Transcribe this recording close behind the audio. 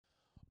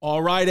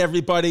All right,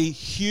 everybody.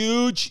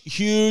 Huge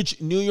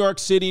New York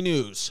City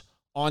news.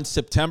 On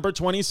September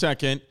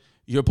 22nd,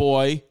 your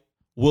boy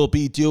will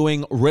be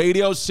doing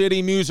Radio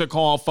City Music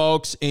Hall,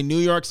 folks, in New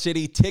York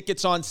City.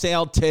 Tickets on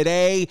sale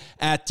today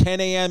at 10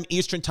 a.m.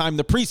 Eastern Time.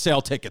 The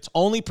pre-sale tickets,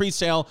 only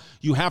pre-sale.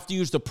 You have to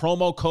use the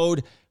promo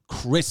code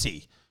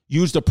Chrissy.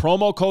 Use the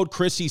promo code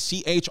Chrissy,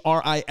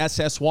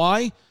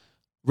 CHRISSY.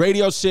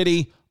 Radio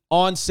City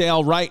on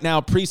sale right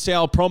now.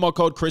 Pre-sale, promo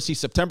code Chrissy,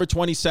 September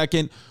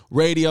 22nd,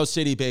 Radio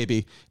City,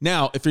 baby.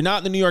 Now, if you're not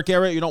in the New York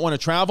area, you don't want to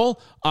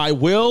travel, I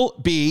will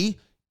be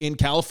in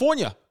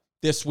California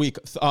this week.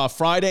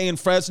 Friday in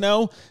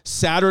Fresno,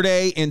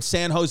 Saturday in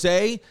San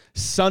Jose,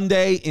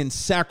 Sunday in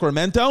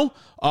Sacramento,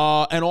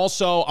 and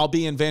also I'll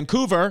be in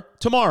Vancouver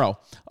tomorrow.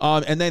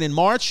 And then in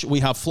March, we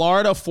have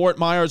Florida, Fort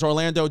Myers,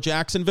 Orlando,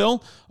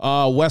 Jacksonville,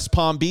 West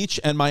Palm Beach,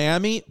 and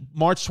Miami.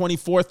 March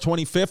 24th,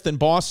 25th in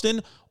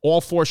Boston. All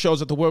 4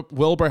 shows at the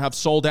Wilbur have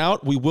sold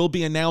out. We will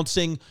be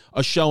announcing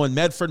a show in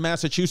Medford,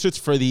 Massachusetts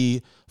for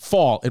the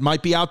fall. It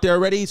might be out there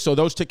already, so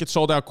those tickets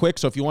sold out quick.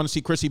 So if you want to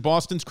see Chrissy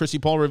Boston's, Chrissy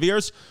Paul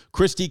Revere's,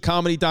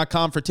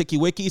 ChristyComedy.com for Tiki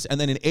Wikis.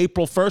 And then in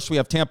April 1st, we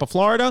have Tampa,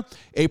 Florida.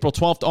 April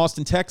 12th,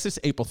 Austin, Texas.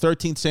 April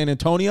 13th, San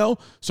Antonio.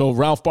 So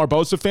Ralph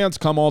Barbosa fans,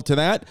 come all to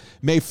that.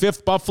 May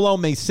 5th, Buffalo.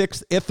 May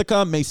 6th,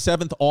 Ithaca. May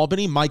 7th,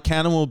 Albany. Mike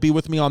Cannon will be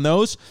with me on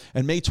those.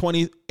 And May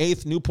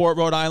 28th, Newport,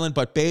 Rhode Island.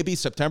 But baby,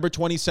 September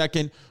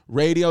 22nd,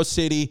 Radio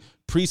City,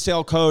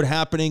 pre-sale code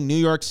happening, New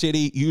York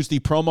City. Use the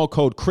promo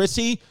code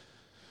Chrissy.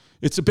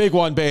 It's a big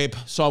one, babe.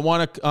 So I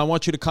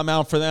want you to come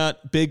out for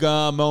that big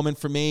moment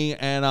for me,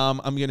 and I'm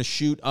gonna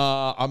shoot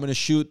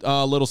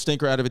a little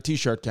stinker out of a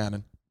t-shirt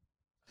cannon.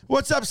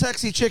 What's up,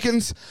 sexy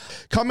chickens?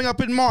 Coming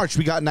up in March,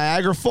 we got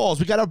Niagara Falls.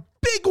 We got a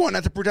big one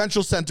at the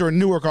Prudential Center in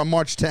Newark on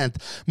March 10th.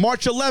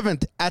 March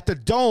 11th at the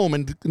Dome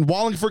in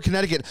Wallingford,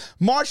 Connecticut.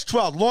 March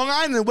 12th, Long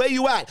Island, where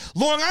you at?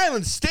 Long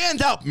Island,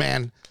 stand up,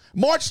 man.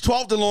 March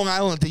 12th in Long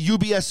Island at the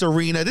UBS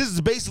Arena. This is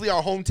basically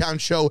our hometown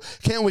show.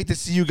 Can't wait to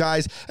see you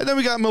guys. And then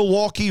we got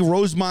Milwaukee,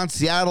 Rosemont,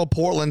 Seattle,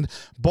 Portland,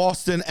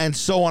 Boston, and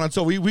so on. And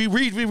so we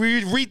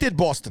redid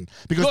Boston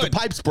because the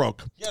pipes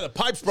broke. Yeah, the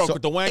pipes broke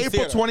with the Wang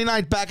April Theater.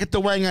 29th back at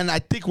the Wang, and I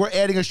think we're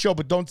adding a show,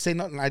 but don't say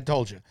nothing. I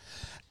told you.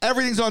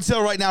 Everything's on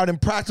sale right now at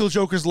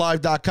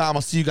ImpracticalJokersLive.com.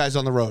 I'll see you guys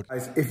on the road.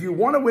 If you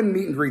want to win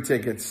meet and greet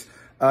tickets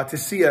to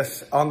see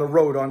us on the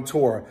road on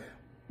tour,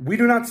 we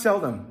do not sell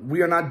them.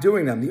 We are not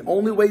doing them. The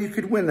only way you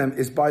could win them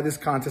is by this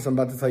contest I'm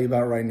about to tell you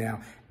about right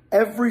now.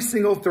 Every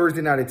single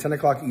Thursday night at 10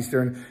 o'clock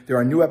Eastern, there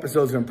are new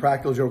episodes of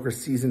Impractical Jokers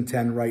Season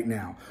 10 right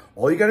now.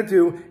 All you got to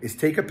do is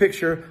take a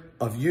picture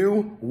of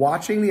you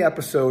watching the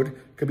episode.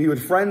 Could be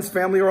with friends,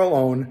 family, or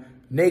alone,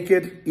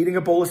 naked, eating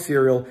a bowl of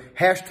cereal.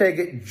 Hashtag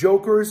it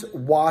Jokers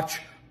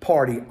Watch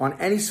Party on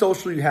any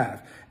social you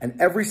have. And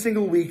every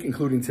single week,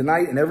 including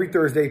tonight and every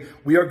Thursday,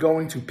 we are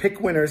going to pick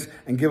winners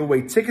and give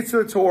away tickets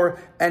to the tour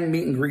and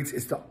meet and greets.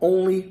 It's the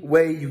only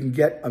way you can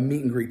get a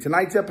meet and greet.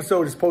 Tonight's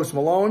episode is Post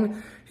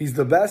Malone. He's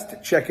the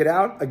best. Check it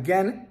out.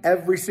 Again,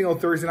 every single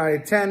Thursday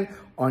night at 10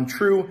 on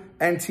True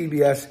and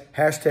TBS.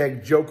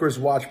 Hashtag Jokers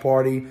Watch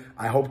Party.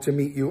 I hope to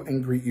meet you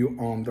and greet you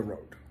on the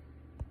road.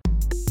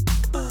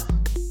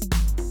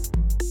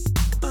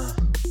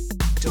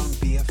 Don't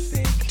be a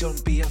fake.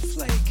 Don't be a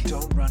flake.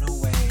 Don't run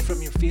away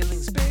from your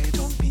feelings, babe.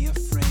 Don't be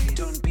afraid.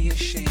 Don't be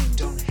ashamed.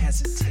 Don't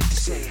hesitate to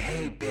say,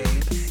 hey,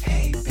 babe.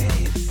 Hey,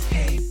 babe.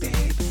 Hey,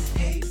 babe.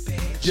 Hey, babe.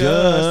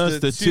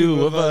 Just the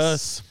two of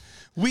us.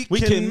 We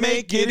can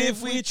make it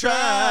if we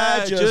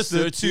try. Just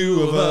the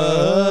two of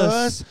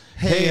us.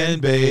 Hey,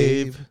 and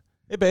babe.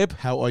 Hey, babe.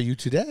 How are you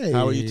today?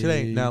 How are you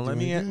today? Now, let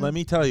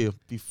me tell you,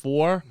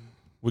 before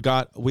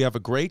we have a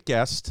great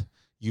guest.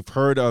 You've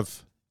heard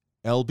of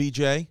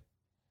LBJ,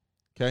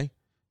 okay?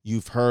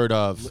 You've heard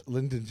of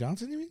Lyndon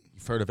Johnson, you mean?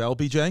 You've heard of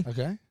LBJ.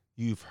 Okay.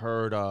 You've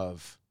heard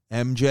of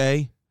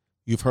MJ.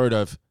 You've heard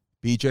of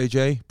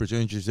BJJ,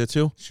 Brazilian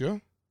Jiu-Jitsu.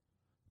 Sure.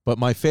 But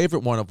my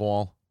favorite one of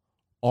all,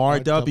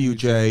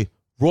 RWJ,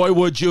 Roy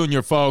Wood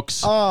Jr.,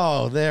 folks.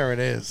 Oh, there it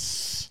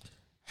is.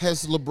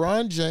 Has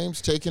LeBron James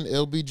taken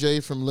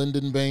LBJ from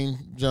Lyndon Bain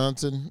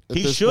Johnson at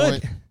He this should,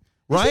 point?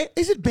 right?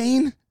 Is it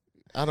Bain?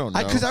 I don't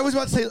know. Because I was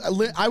about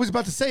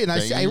to say, and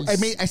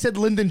I said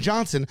Lyndon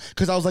Johnson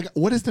because I was like,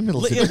 what is the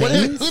middle? Is it What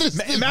Bain? is-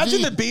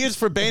 Imagine the B is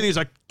for Bain. He's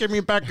like, give me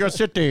back your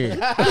city.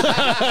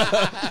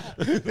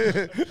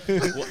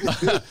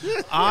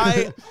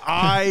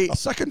 I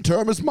Second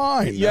term is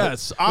mine.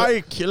 yes,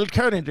 I killed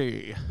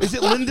Kennedy. Is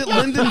it Lyndon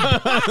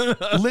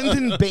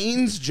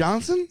Baines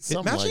Johnson?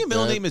 Something Imagine like your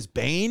middle that. name is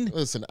Bain.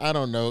 Listen, I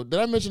don't know.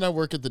 Did I mention I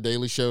work at The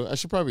Daily Show? I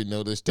should probably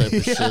know this type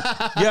of shit.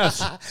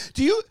 Yes.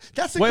 Do you?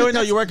 That's a Wait, good, no,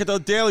 you work at the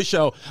Daily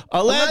Show.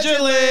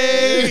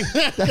 Allegedly.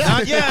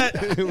 Not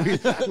yet.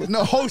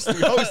 No, hosting.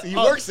 He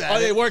works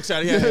at it. He works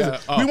at it. Yeah.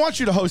 Oh. We want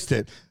you to host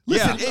it.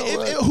 Listen,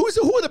 Yeah. who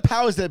are the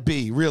powers that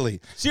be, really?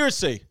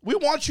 Seriously. We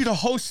want you to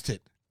host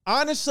it.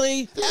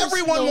 Honestly.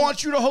 Everyone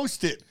wants you to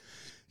host it.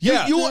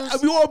 Yeah.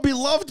 You are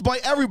beloved by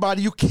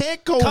everybody. You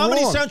can't go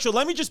Comedy wrong. Central,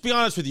 let me just be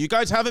honest with you. You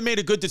guys haven't made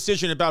a good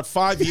decision in about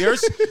 5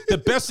 years. The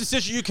best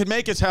decision you can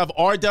make is have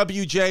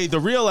RWJ, the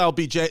real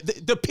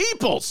LBJ, the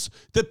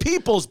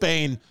People's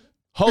Bane,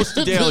 host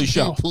the Daily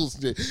Show.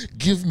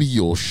 Give me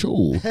your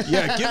show.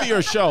 Yeah, give me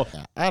your show.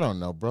 I don't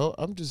know, bro.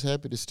 I'm just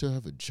happy to still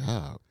have a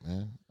job,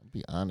 man.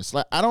 Be honest.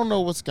 Like, I don't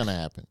know what's gonna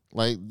happen.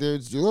 Like,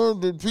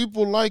 the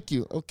people like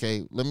you.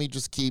 Okay, let me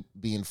just keep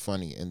being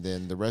funny, and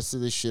then the rest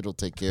of this shit will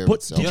take care of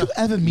itself. Did you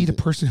ever meet a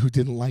person who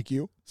didn't like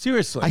you?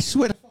 Seriously. I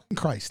swear to fucking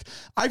Christ.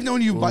 I've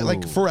known you by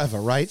like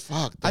forever, right?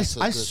 Fuck, I that's a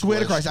good swear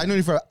to Christ, question. I've known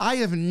you forever. I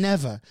have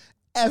never,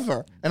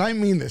 ever, and I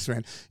mean this,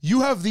 man.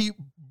 You have the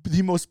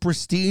most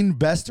pristine,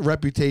 best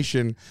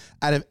reputation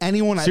out of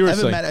anyone I've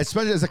ever met,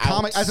 especially as a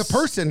comic, as a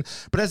person,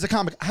 but as a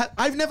comic.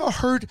 I've never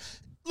heard.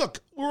 Look,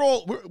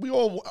 we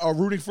all are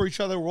rooting for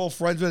each other. We're all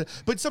friends with it.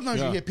 But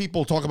sometimes you hear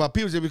people talk about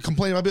people. They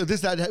complain about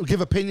this, that,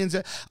 give opinions.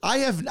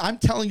 I'm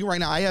telling you right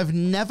now, I have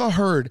never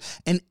heard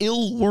an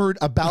ill word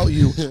about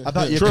you,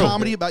 about your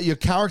comedy, about your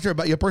character,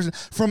 about your person,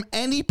 from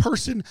any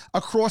person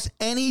across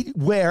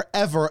anywhere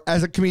ever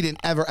as a comedian,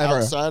 ever.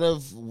 Outside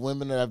of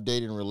women that I've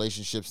dated in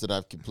relationships that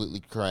I've completely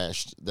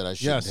crashed that I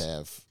shouldn't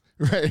have.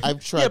 Right.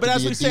 I've tried. Yeah, but to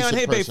as be we a say on decent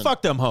Hey Babe, person.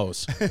 fuck them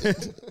hoes.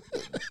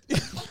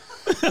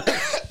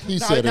 He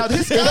said Now it.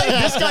 this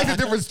guy's a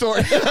different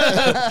story.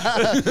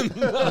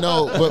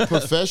 No, but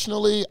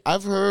professionally,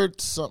 I've heard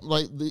some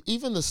like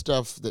even the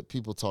stuff that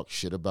people talk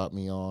shit about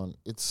me on.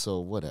 It's so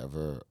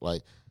whatever.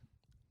 Like,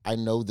 I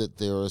know that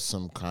there are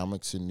some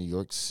comics in New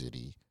York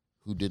City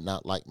who did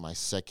not like my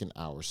second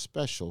hour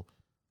special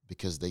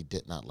because they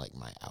did not like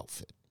my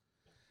outfit.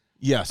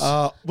 Yes.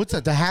 What's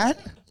that? The hat?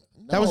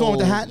 That was the one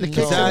with the hat and the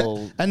kick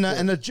No. and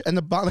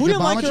the like Who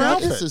didn't like Obama your jacket?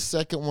 outfit? It's the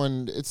second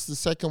one. It's the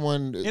second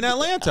one In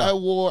Atlanta. I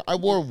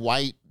wore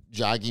white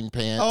jogging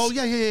pants. Oh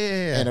yeah.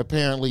 And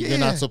apparently you're Yeah.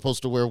 not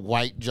supposed to wear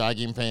white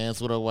jogging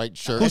pants with a white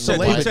shirt. Who and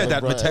said- a who white said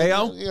that, umbrella.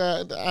 Mateo?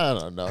 Yeah, I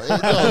don't know.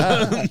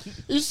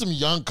 There's some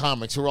young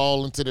comics who are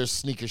all into their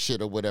sneaker shit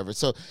or whatever.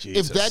 So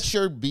Jesus. if that's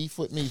your beef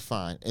with me,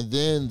 fine. And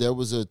then there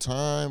was a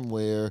time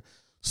where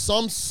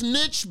some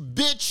snitch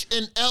bitch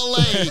in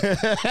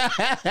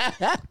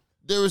L.A.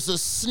 There was a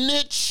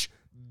snitch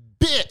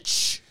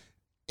bitch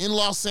in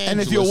Los Angeles.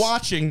 And if you're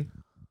watching,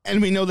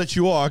 and we know that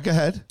you are, go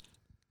ahead.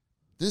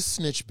 This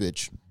snitch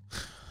bitch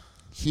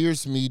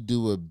hears me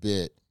do a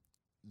bit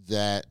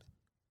that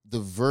the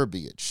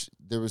verbiage,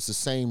 there was the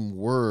same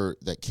word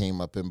that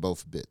came up in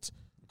both bits.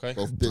 Okay.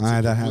 Both bits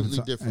are that completely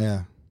happens. different.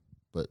 Yeah.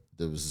 But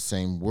there was the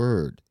same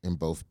word in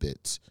both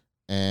bits.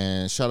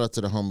 And shout out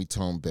to the homie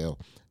Tone Bell.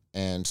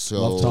 And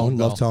so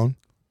Love tone.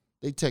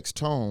 they text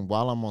Tone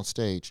while I'm on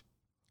stage,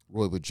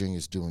 Roy Wood Jr.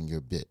 is doing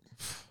your bit.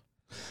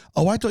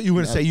 Oh, I thought you were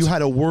going to say you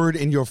had a word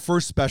in your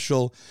first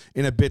special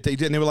in a bit that you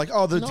did, and they were like,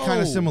 oh, they're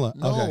kind of similar.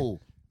 No,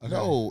 Okay.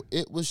 no.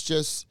 It was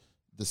just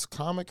this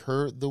comic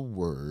heard the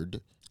word,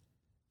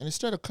 and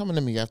instead of coming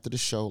to me after the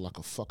show like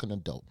a fucking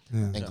adult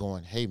and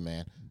going, hey,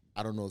 man,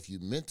 I don't know if you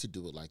meant to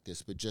do it like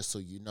this, but just so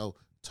you know,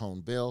 Tone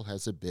Bell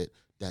has a bit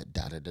that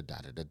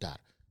da-da-da-da-da-da-da.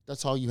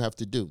 That's all you have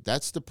to do.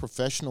 That's the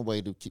professional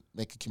way to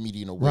make a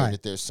comedian aware Right.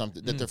 that there's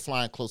something, that they're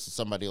flying close to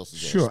somebody else's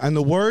Sure. ass. And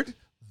the word,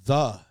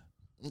 the.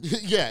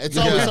 Yeah, it's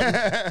always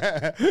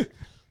something.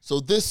 So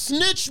this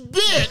snitch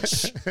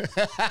bitch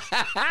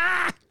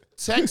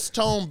text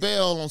Tone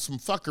Bell on some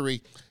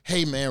fuckery.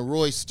 Hey, man,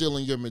 Roy's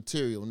stealing your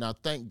material. Now,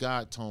 thank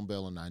God Tone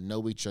Bell and I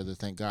know each other.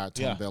 Thank God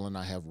Tone Bell and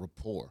I have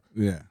rapport.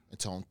 Yeah. And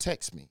Tone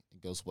texts me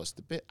and goes, what's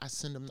the bit? I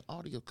send him the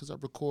audio because I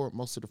record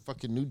most of the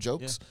fucking new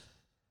jokes.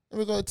 And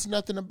we go, it's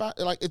nothing about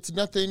it. Like, it's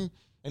nothing.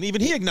 And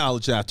even he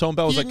acknowledged that. Tone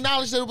Bell was He like,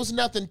 acknowledged that it was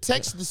nothing.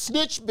 Text the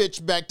snitch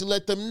bitch back to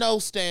let them know,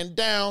 stand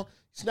down.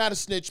 He's not a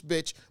snitch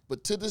bitch.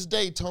 But to this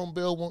day, Tone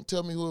Bell won't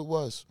tell me who it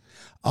was.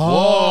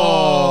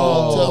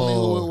 Won't tell me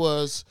who it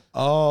was.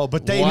 Oh,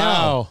 but they know.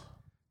 wow.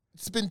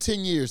 It's been 10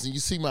 years, and you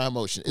see my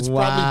emotion. It's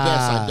probably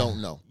best I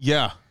don't know.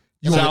 Yeah.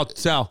 You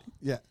Sal,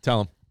 Yeah.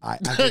 tell him. I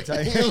can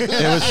tell you.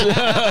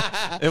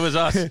 It was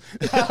us. And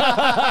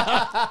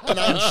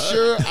I'm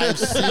sure I've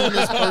seen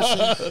this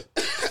person.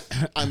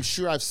 I'm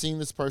sure I've seen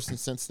this person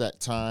since that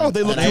time. Oh,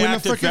 they look And you they in the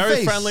acted freaking very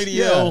face. friendly to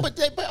Yeah. you. But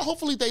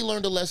hopefully they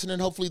learned a lesson,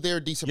 and hopefully they're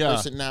a decent Yeah.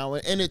 person now,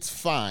 and it's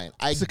fine.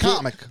 It's a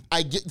comic.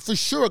 I get for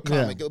sure a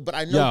comic, but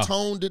I know Yeah.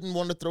 Tone didn't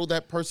want to throw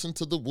that person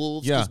to the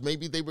wolves Yeah. because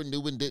maybe they were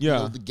new and didn't Yeah.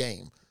 know the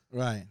game.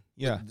 Right.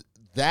 Yeah.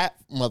 That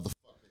motherfucker,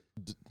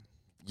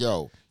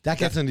 yo. That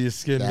gets under your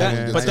skin, That-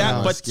 man. But I that,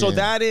 know. but so Skin.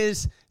 that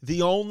is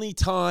the only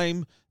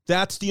time.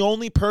 That's the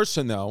only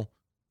person though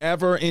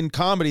ever in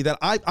comedy that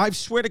I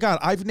swear to God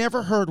I've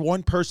never heard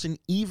one person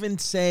even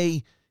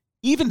say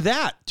even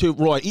that to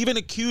Roy, even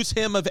accuse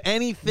him of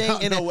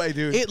anything. No way,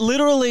 dude. It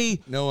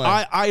literally. No way.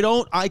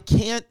 I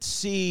can't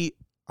see.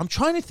 I'm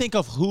trying to think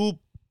of who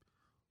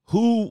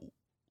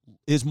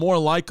is more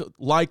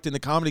liked in the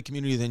comedy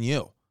community than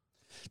you.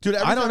 Dude,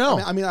 I don't know.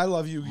 I mean, I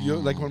love you. You're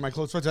like one of my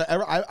close friends.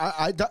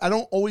 I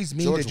don't always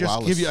mean George to just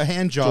Wallace. give you a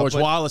hand job. George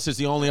but Wallace is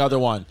the only other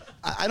one.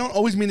 I don't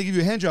always mean to give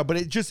you a hand job, but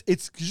it happens.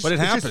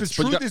 The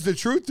truth is the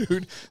truth,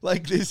 dude.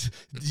 Like there's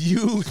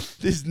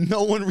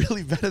no one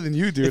really better than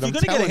you, dude. If you're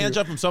gonna get a hand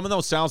job from someone,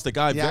 though, Sal's the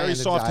guy. Very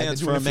soft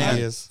hands for a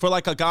man. For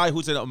like a guy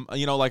who's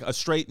like a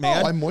straight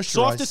man. I moisturize.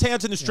 Softest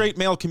hands in the straight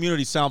male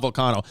community, Sal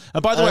Vulcano.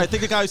 And by the way, I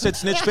think the guy who said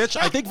snitch bitch,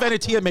 I think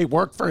Venetia may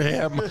work for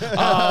him.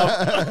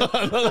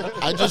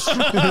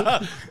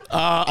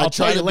 I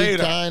try to be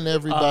kind to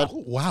everybody.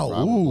 Wow.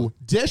 Probably. Ooh.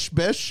 Dish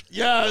bish.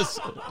 Yes.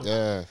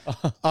 Yeah.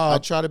 I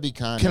try to be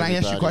kind. Can to I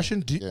ask you a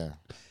question? Did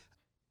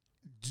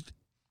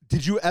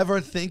you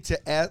ever think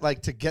to add,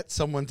 like, to get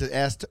someone to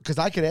ask? Because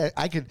I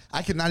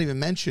could not even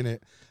mention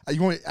it.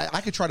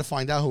 I could try to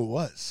find out who it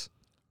was.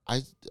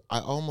 I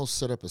almost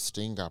set up a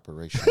sting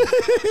operation.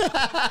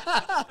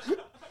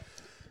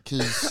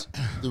 Because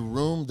the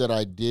room that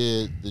I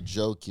did the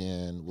joke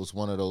in was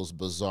one of those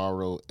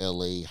bizarro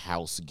LA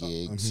house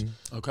gigs.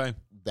 Mm-hmm. Okay.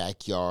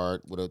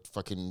 Backyard with a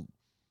fucking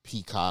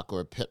peacock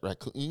or a pet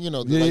raccoon.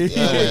 LA.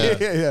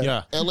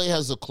 Yeah. LA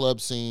has a club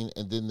scene,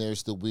 and then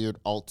there's the weird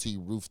alti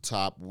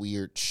rooftop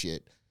weird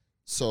shit.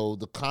 So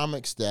the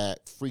comics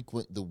that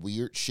frequent the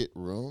weird shit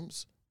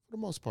rooms, for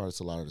the most part,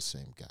 it's a lot of the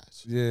same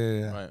guys.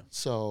 Yeah. Right.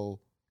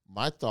 So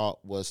my thought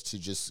was to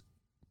just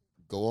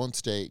go on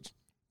stage,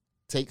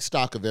 take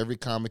stock of every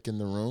comic in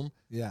the room,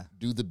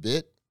 do the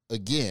bit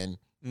again,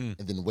 and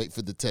then wait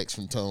for the text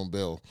from Tone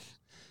Bell.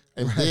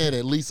 And then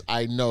at least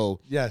I know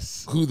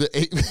who the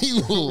 8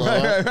 people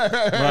are.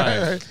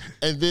 Right.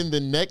 And then the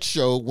next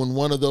show, when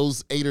one of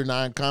those 8 or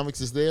 9 comics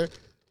is there,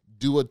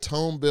 do a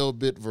Tone Bell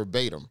bit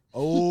verbatim.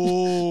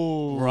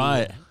 Oh.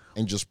 Right.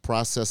 And just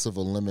process of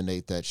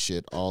eliminate that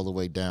shit all the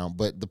way down.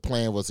 But the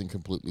plan wasn't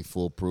completely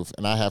foolproof.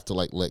 And I have to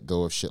let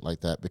go of shit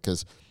like that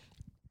because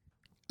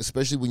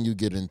especially when you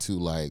get into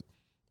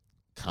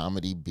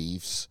comedy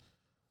beefs,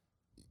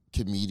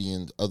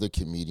 other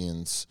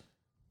comedians,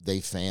 they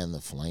fan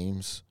the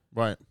flames.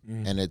 Right.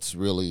 And it's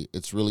really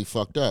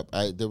fucked up.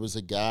 There was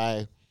a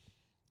guy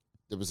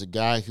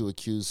who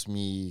accused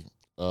me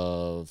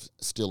of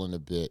stealing a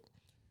bit,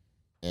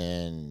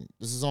 and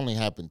this has only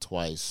happened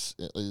twice.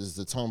 It is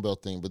the Tone Bell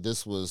thing, but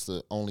this was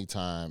the only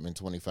time in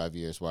 25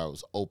 years where I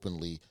was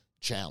openly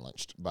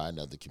challenged by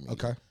another comedian.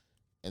 Okay.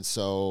 And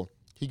so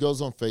he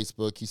goes on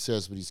Facebook, he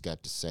says what he's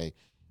got to say.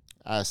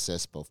 I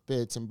assess both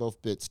bits, and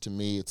both bits to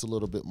me, it's a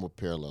little bit more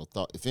parallel.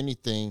 Thought, if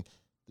anything,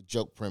 the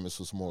joke premise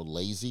was more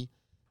lazy,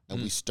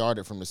 and we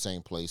started from the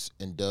same place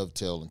and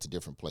dovetail into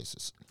different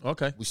places.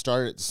 Okay. We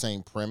started at the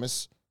same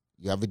premise.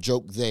 You have a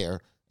joke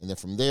there, and then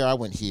from there I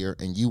went here,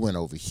 and you went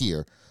over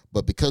here.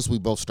 But because we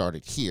both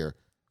started here,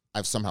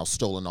 I've somehow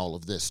stolen all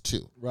of this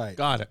too. Right.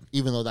 Got it.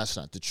 Even though that's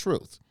not the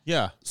truth.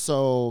 Yeah.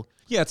 So...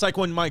 Yeah, it's like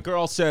when my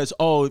girl says,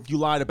 "Oh, if you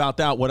lied about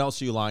that, what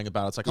else are you lying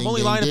about?" It's like, Ding, I'm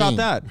only ding, lying ding. about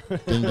that.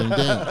 Ding, ding,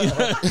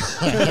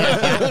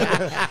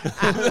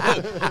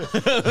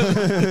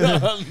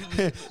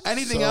 ding.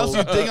 Anything else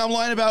you think I'm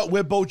lying about?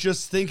 We're both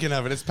just thinking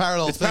of it. It's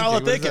parallel thinking.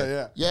 parallel What is thinking.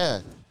 that?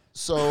 Yeah.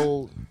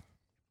 So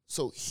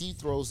he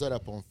throws that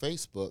up on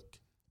Facebook,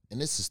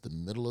 and this is the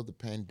middle of the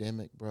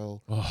pandemic,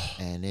 bro.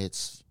 And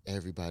it's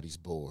everybody's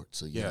bored.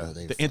 So you know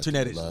they the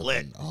internet is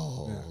loving,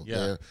 lit.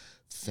 They're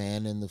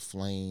fanning the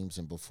flames,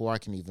 and before I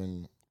can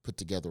even put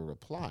together a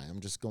reply,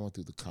 I'm just going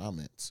through the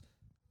comments,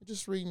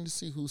 just reading to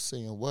see who's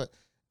saying what,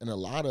 and a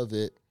lot of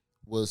it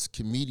was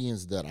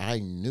comedians that I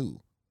knew,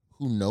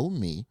 who know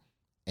me,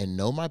 and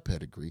know my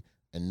pedigree,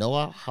 and know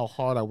how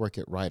hard I work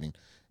at writing,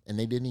 and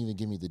they didn't even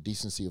give me the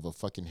decency of a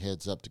fucking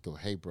heads up to go,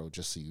 hey, bro,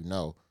 just so you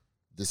know,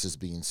 this is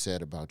being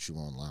said about you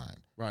online.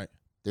 Right.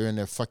 They're in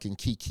there fucking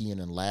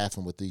kikiing and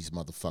laughing with these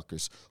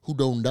motherfuckers who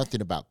know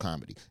nothing about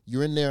comedy.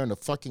 You're in there in the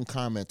fucking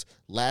comments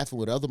laughing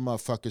with other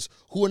motherfuckers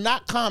who are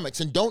not comics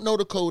and don't know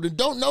the code and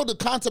don't know the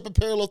concept of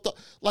parallel thought.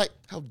 Like,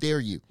 how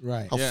dare you?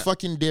 Right. How Yeah.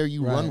 fucking dare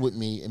you run with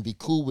me and be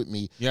cool with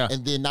me? Yeah.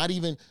 And then not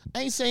even,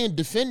 I ain't saying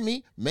defend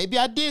me. Maybe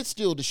I did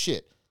steal the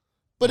shit.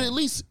 But at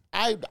least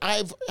have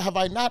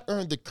I not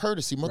earned the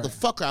courtesy?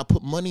 Motherfucker, I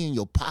put money in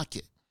your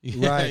pocket.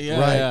 Right.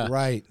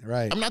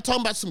 I'm not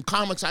talking about some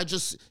comics I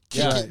just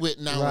kick it with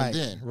now and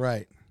then.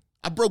 Right.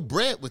 I broke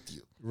bread with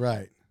you.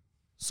 Right.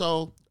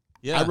 So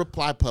I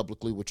reply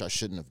publicly, which I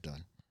shouldn't have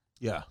done.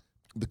 Yeah.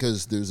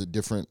 Because there's a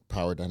different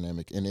power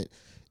dynamic in it.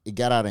 It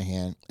got out of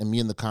hand, and me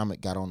and the comic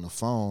got on the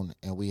phone,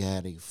 and we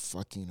had a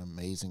fucking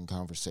amazing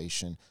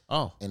conversation.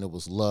 Oh. And it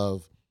was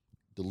love.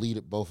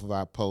 Deleted both of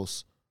our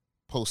posts,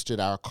 posted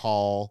our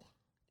call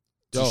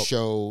to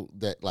show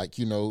that,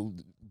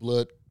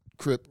 blood,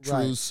 Crip,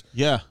 Truce,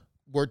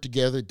 worked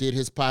together, did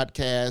his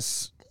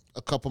podcast.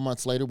 A couple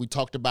months later, we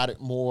talked about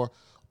it more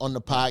on the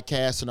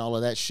podcast and all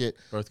of that shit.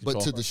 But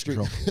to the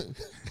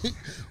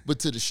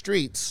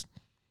streets,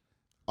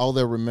 all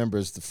they'll remember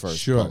is the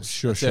first post.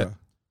 Sure.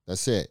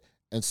 That's it.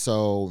 And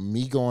so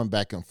me going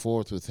back and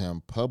forth with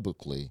him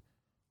publicly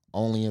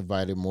only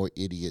invited more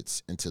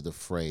idiots into the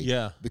fray.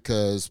 Yeah.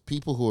 Because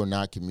people who are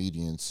not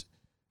comedians,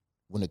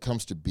 when it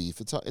comes to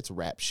beef, it's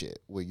rap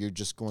shit where you're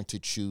just going to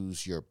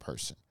choose your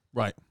person.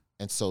 Right.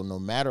 And so no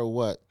matter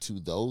what,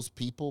 to those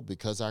people,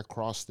 because I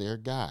crossed their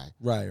guy,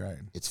 Right.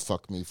 it's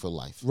fuck me for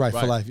life. Right,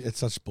 for life. It's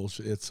such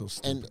bullshit. It's so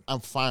stupid. And I'm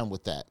fine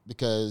with that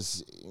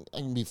because I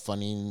can be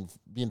funny, and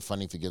being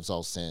funny forgives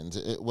all sins,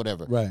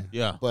 whatever. Right.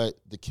 Yeah. But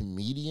the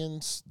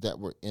comedians that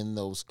were in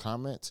those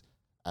comments,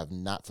 I've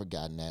not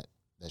forgotten that.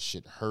 That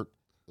shit hurt.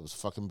 It was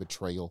fucking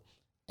betrayal.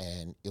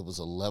 And it was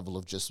a level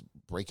of just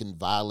breaking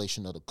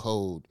violation of the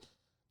code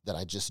that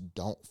I just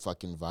don't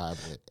fucking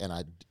vibe with. And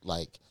I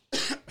like...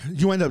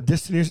 You end up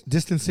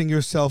distancing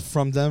yourself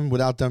from them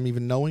without them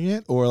even knowing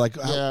it? Or like...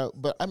 Yeah,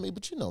 but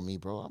you know me,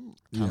 bro. I'm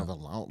kind of a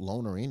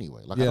loner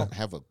anyway. Like, I don't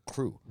have a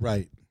crew.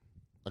 Right.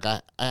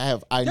 Like, I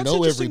That's know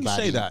interesting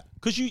everybody. you say that.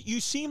 Because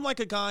you seem like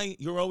a guy,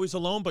 you're always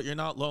alone, but you're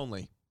not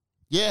lonely.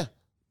 Yeah.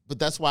 But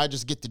that's why I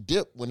just get to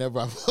dip whenever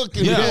I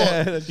fucking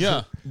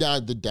Yeah. Now,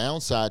 the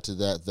downside to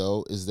that,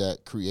 though, is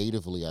that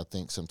creatively, I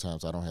think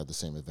sometimes I don't have the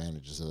same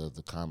advantages that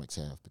the comics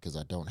have because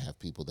I don't have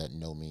people that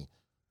know me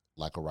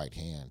like a right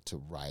hand to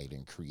write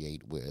and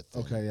create with.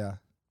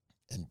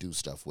 And do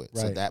stuff with.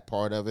 Right. So that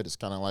part of it is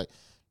kind of like,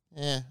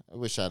 I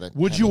wish I'd have.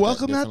 Would you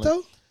welcome that,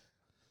 though?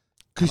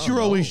 Because you're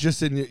always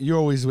you're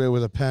always there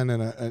with a pen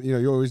and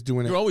you're always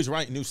doing it. You're always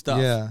writing new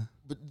stuff. Yeah.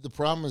 But the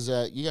problem is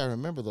that you got to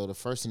remember, though, the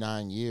first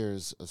 9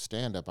 years of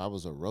stand-up, I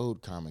was a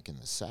road comic in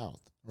the South.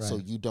 Right.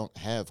 So you don't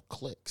have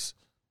cliques.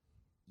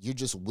 You're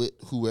just with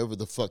whoever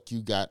the fuck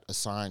you got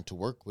assigned to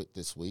work with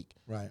this week.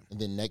 Right. And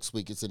then next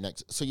week it's the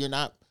next. So you're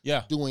not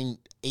doing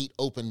 8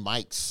 open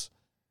mics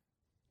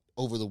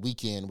over the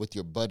weekend with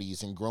your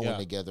buddies and growing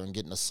together and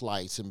getting a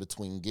slice in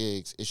between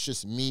gigs. It's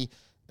just me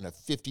and a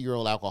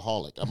 50-year-old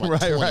alcoholic. I'm like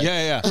 20.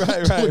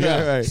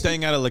 Right.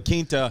 Staying out of La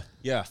Quinta.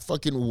 Yeah.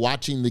 Fucking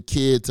watching the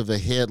kids of a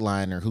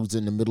headliner who's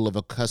in the middle of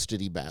a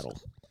custody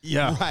battle.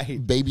 Yeah.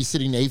 Right.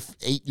 Babysitting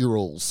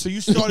 8-year-olds. So you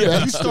started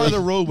the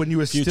road when you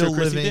were still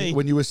living,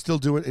 when you were still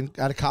doing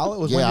out of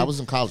college? I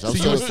was in college. So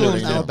you were still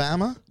in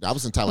Alabama? I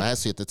was in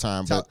Tallahassee at the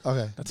time, but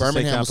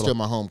Birmingham was still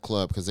my home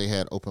club because they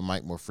had open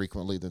mic more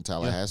frequently than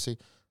Tallahassee.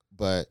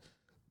 But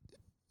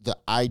the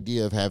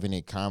idea of having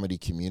a comedy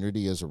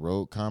community as a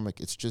road comic,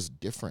 it's just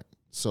different.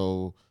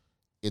 So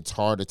it's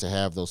harder to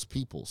have those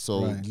people.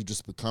 So you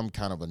just become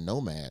kind of a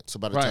nomad. So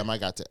by the time I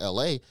got to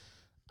L.A.,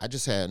 I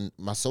just had,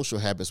 my social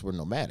habits were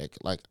nomadic.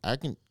 Like, I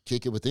can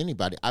kick it with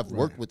anybody. I've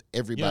worked with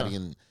everybody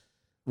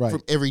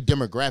from every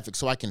demographic,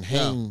 so I can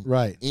hang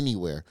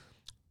anywhere,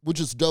 which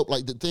is dope.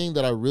 Like, the thing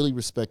that I really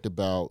respect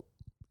about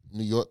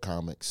New York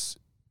comics,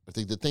 I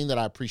think the thing that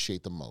I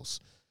appreciate the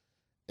most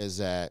is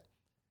that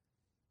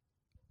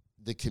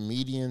the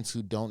comedians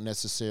who don't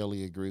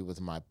necessarily agree with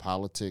my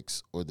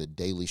politics or the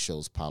Daily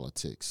Show's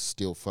politics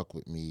still fuck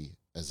with me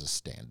as a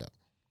stand-up.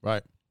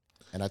 Right.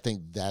 And I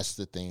think that's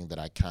the thing that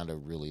I kind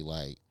of really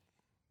like.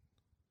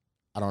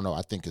 I don't know.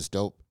 I think it's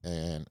dope.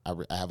 And I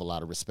have a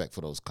lot of respect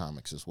for those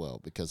comics as well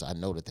because I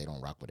know that they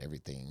don't rock with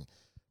everything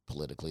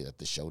politically that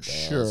the show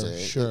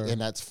does. Sure. And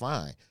that's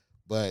fine.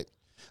 But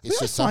it's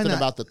just something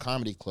about the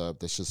comedy club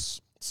that's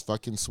just... It's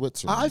fucking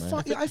Switzerland.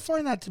 I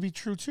find that to be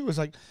true too. It's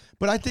like,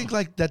 but I think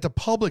like that the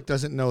public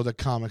doesn't know that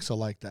comics are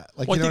like that.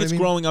 Like, well, you I know think it's what I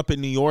mean? growing up in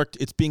New York.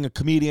 It's being a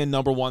comedian.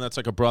 Number one, that's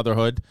like a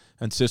brotherhood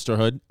and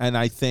sisterhood, and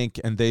I think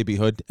and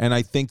babyhood. And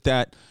I think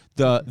that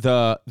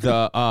the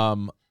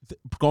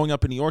growing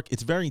up in New York,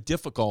 it's very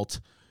difficult.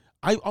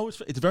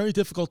 It's very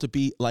difficult to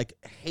be like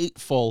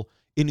hateful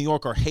in New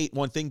York or hate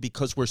one thing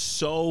because we're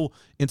so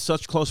in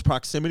such close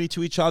proximity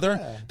to each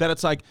other that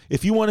it's like,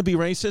 if you want to be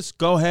racist,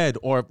 go ahead,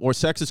 or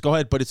sexist, go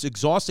ahead. But it's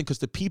exhausting because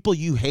the people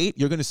you hate,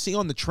 you're going to see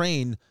on the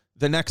train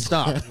the next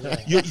stop.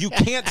 You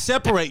can't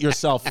separate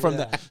yourself from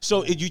that.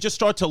 So you just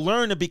start to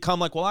learn and become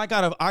like, well, I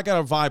gotta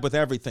vibe with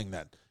everything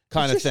then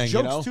kind of thing.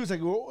 Jokes you know? too. It's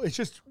like, well, it's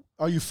just,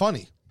 are you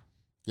funny?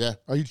 Yeah.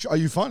 Are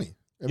you funny?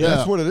 I mean,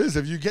 that's what it is.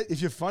 If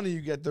you're funny, you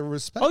get the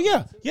respect. Oh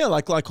yeah,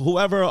 like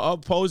whoever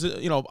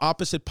opposes,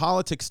 opposite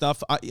politics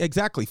stuff.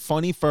 Exactly,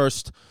 funny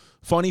first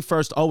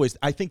always.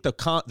 I think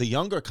the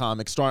younger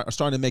comics are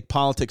starting to make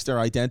politics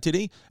their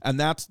identity, and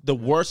that's the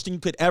worst thing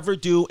you could ever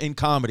do in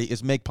comedy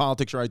is make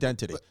politics your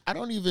identity. But I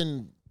don't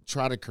even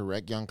try to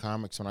correct young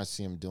comics when I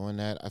see them doing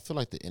that. I feel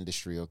like the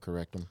industry will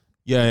correct them.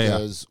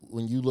 Because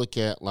when you look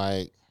at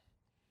like,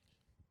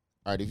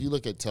 all right, if you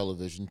look at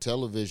television.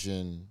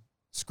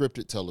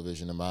 Scripted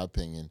television, in my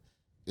opinion,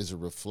 is a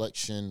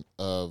reflection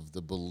of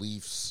the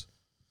beliefs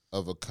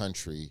of a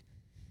country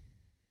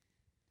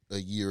a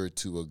year or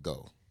two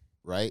ago,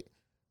 right?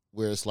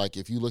 Where it's like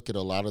if you look at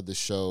a lot of the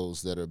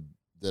shows that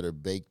are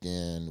baked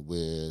in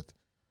with,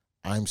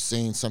 I'm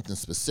saying something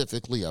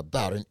specifically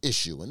about an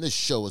issue, and this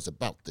show is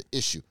about the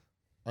issue.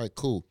 All right,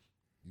 cool.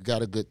 You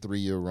got a good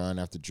 3-year run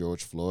after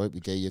George Floyd. We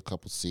gave you a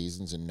couple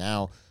seasons, and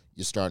now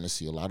you're starting to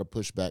see a lot of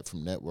pushback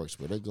from networks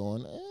where they're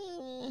going,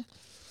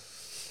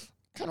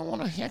 kind of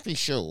want a happy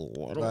show.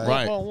 I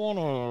don't want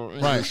a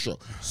happy show.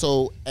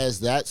 So as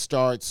that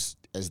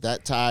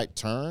tide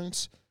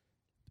turns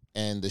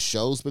and the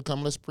shows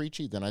become less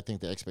preachy, then I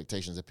think the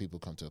expectations that people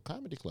come to a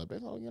comedy club, they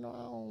go, I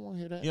don't want to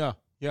hear that. Yeah.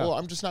 Well,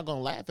 I'm just not going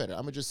to laugh at it.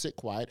 I'm going to just sit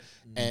quiet.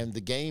 And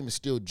the game is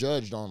still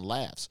judged on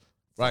laughs.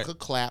 Fuck a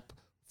clap.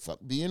 Fuck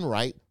being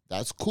right.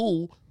 That's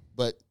cool,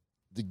 but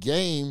the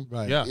game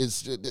Yeah.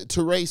 is.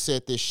 Teray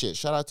said this shit.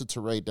 Shout out to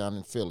Teray down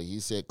in Philly. He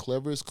said,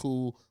 "Clever is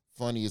cool,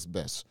 funny is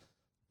best."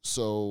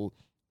 So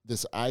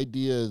this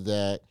idea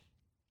that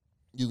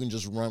you can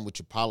just run with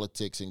your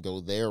politics and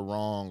go, they're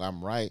wrong,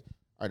 I'm right.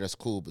 All right, that's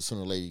cool, but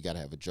sooner or later you got to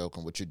have a joke.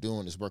 And what you're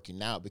doing is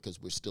working out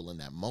because we're still in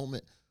that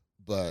moment.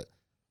 But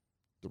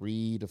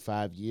 3 to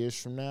 5 years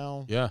from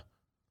now, Yeah.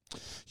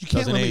 You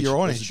can't Doesn't limit age. your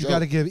It's audience. a You got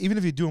to joke. give, even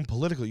if you're doing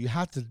political, you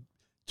have to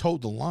toe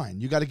the line.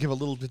 You got to give a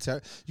little bit.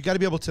 You got to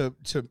be able to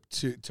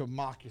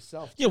mock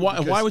yourself. Yeah, too, why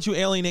because would you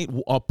alienate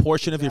a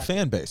portion of your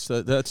fan base?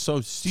 That's so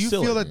Do you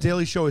silly. feel that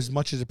Daily Show, as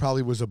much as it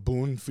probably was a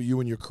boon for you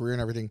and your career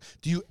and everything,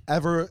 do you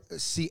ever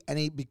see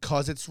any,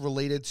 because it's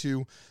related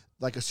to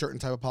like a certain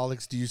type of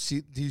politics? Did you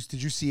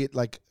see it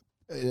like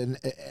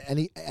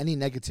any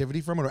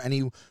negativity from it, or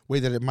any way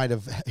that it might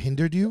have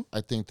hindered you?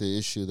 I think the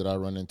issue that I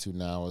run into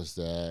now is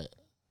that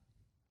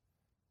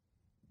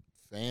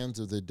fans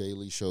of The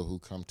Daily Show who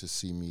come to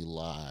see me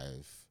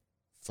live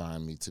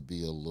find me to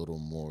be a little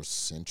more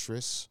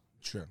centrist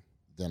Sure.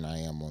 than I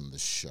am on the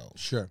show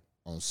Sure.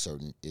 on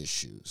certain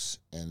issues.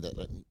 And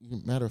that,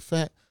 matter of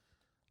fact,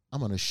 I'm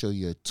going to show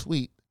you a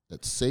tweet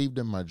that's saved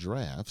in my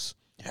drafts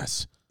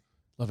Yes.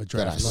 Love a that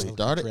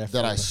draft.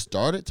 I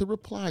started to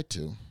reply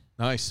to.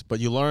 Nice. But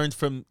you learned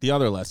from the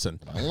other lesson.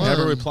 I Never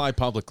learned. reply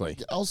publicly.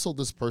 Also,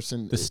 this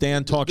person, The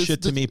Stan talked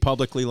shit to me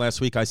publicly last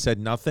week. I said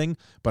nothing,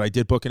 but I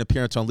did book an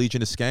appearance on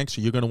Legion of Skanks,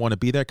 so you're going to want to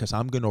be there because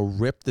I'm going to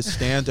rip the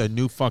Stan a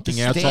new fucking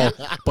asshole,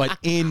 but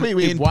in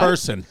what?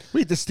 person.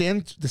 Wait, the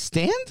stand?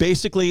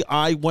 Basically,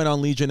 I went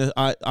on Legion.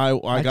 I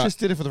got just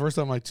did it for the first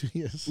time in like 2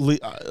 years.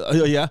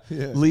 Yeah.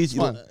 it's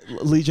fun.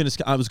 Legion of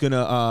I was going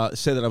to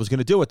say that I was going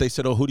to do it. They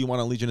said, oh, who do you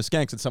want on Legion of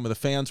Skanks? And some of the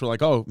fans were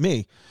like, oh,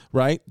 me,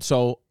 right?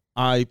 So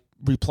I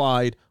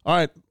replied, all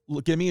right,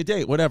 give me a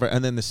date, whatever.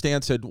 And then the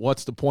Stan said,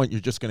 what's the point?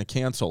 You're just going to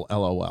cancel,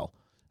 LOL.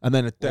 And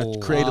then that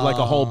created like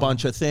a whole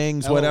bunch of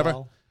things, whatever.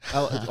 LOL. A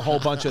whole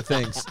bunch of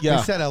things. Yeah.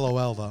 They said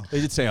LOL though.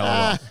 They did say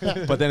LOL.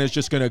 But then it's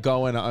just going to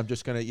go and I'm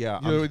just going to, yeah.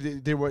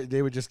 They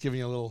were just giving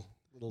you a little.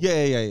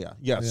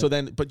 Yeah. So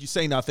then, but you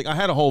say nothing. I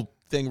had a whole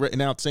thing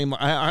written out. Same.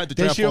 I had the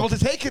They draft. should be able to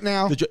take it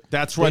now.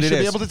 That's what They it should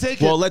is. be able to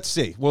take Well, it. let's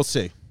see. We'll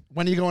see.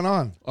 When are you going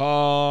on?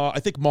 I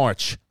think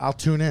March. I'll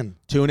tune in.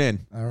 Tune in.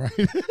 All right.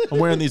 I'm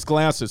wearing these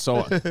glasses,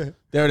 so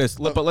there it is.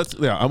 But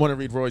I want to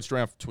read Roy's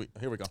draft tweet.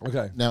 Here we go.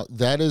 Okay. Now,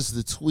 that is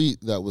the tweet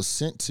that was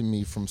sent to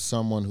me from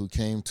someone who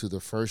came to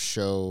the first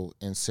show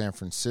in San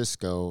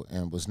Francisco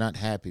and was not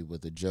happy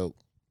with the joke.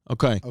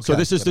 Okay. So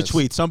this is the But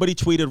tweet. Somebody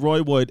tweeted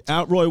Roy Wood,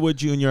 at Roy Wood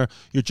Jr.,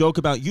 your joke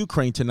about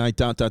Ukraine tonight, ...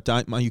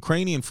 My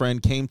Ukrainian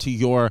friend came to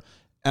your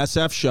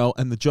SF show,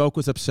 and the joke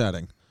was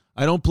upsetting.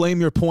 I don't blame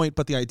your point,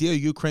 but the idea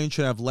Ukraine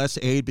should have less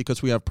aid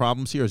because we have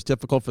problems here is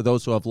difficult for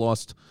those who have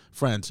lost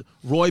friends.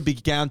 Roy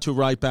began to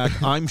write back,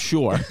 I'm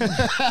sure.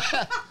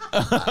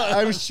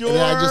 I'm sure.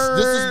 And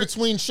this is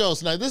between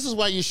shows. Now, this is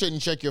why you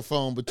shouldn't check your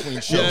phone between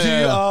shows.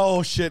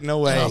 Oh shit! No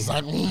way. And I was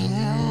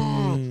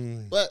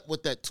like, But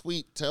what that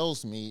tweet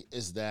tells me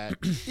is that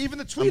Even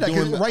the tweet, I'm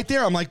doing right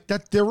there, I'm like,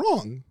 that they're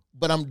wrong.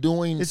 but I'm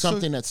doing It's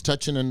something that's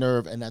touching a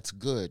nerve, and that's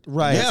good.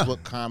 Right. And that's Yeah.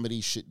 what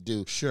comedy should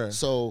do. Sure.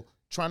 So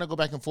trying to go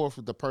back and forth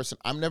with the person,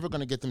 I'm never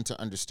going to get them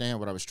to understand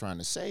what I was trying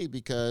to say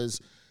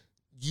because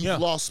you've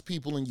lost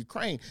people in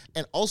Ukraine.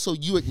 And also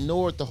you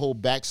ignored the whole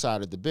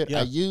backside of the bit.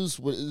 Yeah. I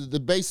used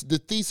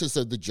the thesis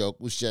of the joke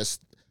was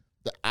just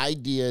the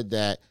idea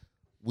that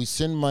we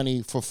send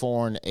money for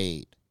foreign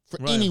aid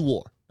for any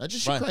war, not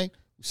just Ukraine.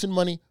 We send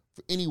money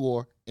for any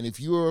war. And if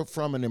you're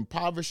from an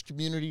impoverished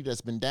community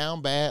that's been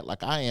down bad,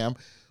 like I am,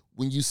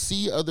 when you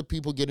see other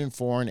people getting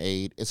foreign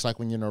aid, it's like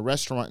when you're in a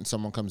restaurant and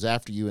someone comes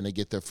after you and they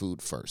get their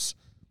food first.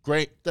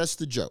 Great. That's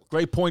the joke.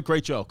 Great point.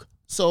 Great joke.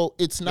 So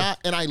it's not,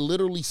 and I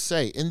literally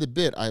say, in the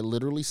bit,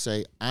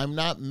 I'm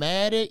not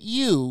mad at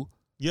you.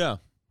 Yeah.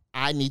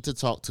 I need to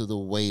talk to the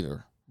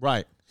waiter.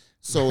 Right.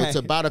 So it's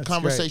about a That's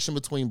conversation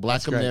between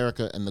Black great.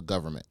 America and the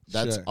government.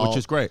 That's Sure. all. Which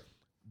is great.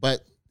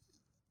 But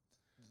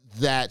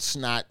that's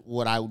not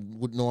what I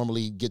would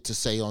normally get to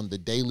say on The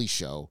Daily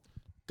Show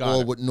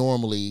or would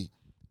normally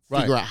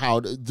figure out how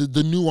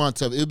the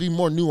nuance of it. It would be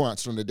more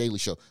nuanced on The Daily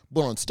Show.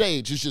 But on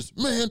stage, it's just,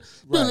 man.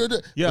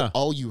 Yeah. But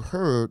all you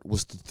heard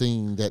was the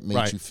thing that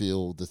made you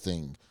feel the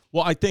thing.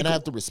 Well, I think And I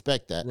have to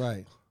respect that.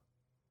 Right.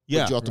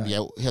 yeah. But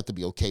you have to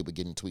be okay with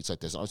getting tweets like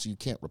this. Also, you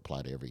can't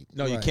reply to every.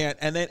 No, you can't.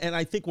 And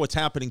I think what's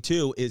happening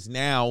too is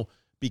now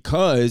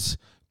because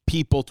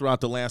people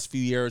throughout the last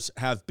few years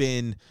have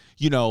been,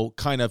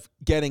 kind of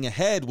getting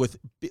ahead with,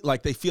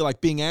 like, they feel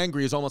like being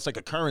angry is almost like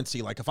a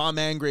currency. Like, if I'm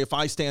angry, if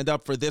I stand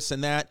up for this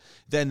and that,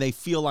 then they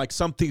feel like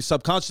something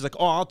subconscious, like,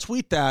 oh, I'll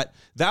tweet that.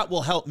 That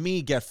will help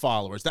me get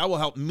followers. That will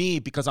help me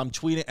because I'm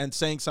tweeting and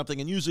saying something,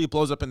 and usually it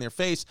blows up in their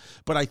face.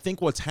 But I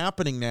think what's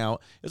happening now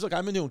is, look,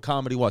 I've been doing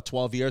comedy,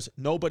 12 years?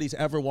 Nobody's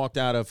ever walked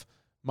out of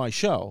my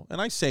show. And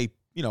I say,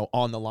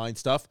 on the line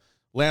stuff.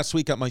 Last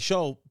week at my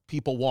show,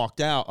 people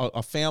walked out,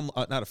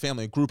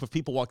 a group of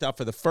people walked out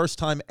for the first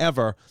time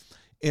ever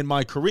in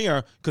my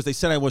career because they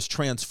said I was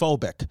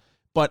transphobic.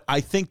 But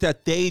I think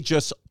that they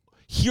just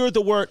hear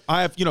the word.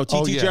 I have,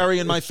 TT Jerry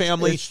in my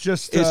family It's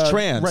just is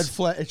trans. red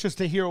flag. It's just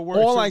to hear a word.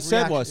 All I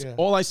said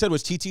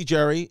was TT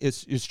Jerry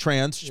is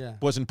trans,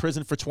 was in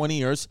prison for 20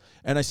 years.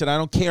 And I said, I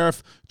don't care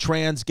if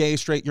trans, gay,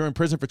 straight, you're in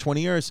prison for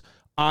 20 years.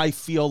 I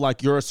feel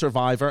like you're a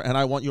survivor and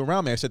I want you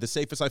around me. I said, the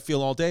safest I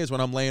feel all day is when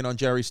I'm laying on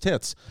Jerry's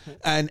tits.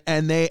 And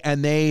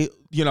they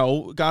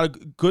got a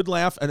good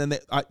laugh. And then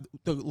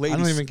the lady, I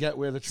don't even get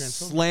where the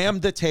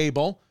slammed the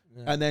table.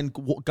 And then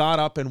got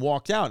up and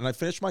walked out. And I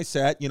finished my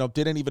set,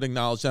 didn't even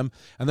acknowledge them.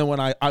 And then when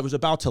I was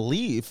about to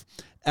leave,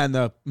 and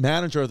the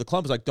manager of the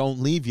club was like, don't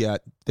leave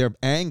yet. They're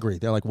angry.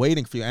 They're like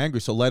waiting for you, angry.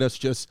 So let us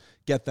just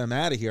get them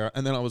out of here.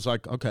 And then I was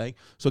like, okay.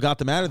 So got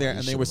them out of there.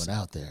 And they were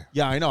out there.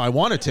 Yeah, I know. I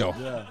wanted to.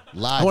 Yeah.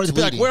 I wanted to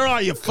be like, where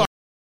are you,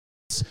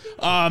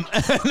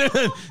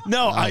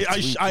 no,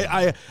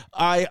 I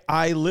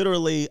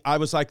literally, I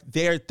was like,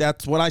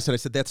 that's what I said. I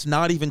said, that's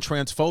not even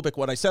transphobic.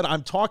 What I said,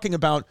 I'm talking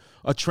about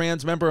a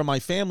trans member of my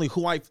family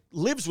who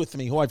lives with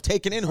me, who I've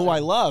taken in, who I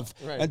love,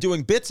 and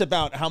doing bits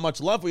about how much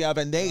love we have.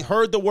 And they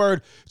heard the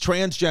word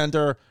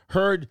transgender,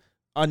 heard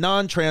a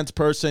non-trans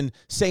person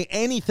say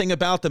anything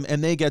about them,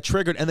 and they get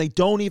triggered, and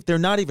they're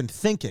not even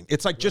thinking.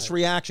 It's like just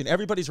reaction.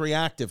 Everybody's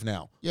reactive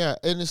now. Yeah,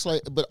 and it's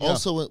like, but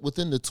also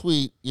within the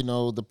tweet,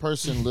 the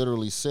person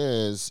literally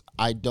says,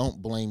 I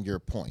don't blame your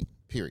point,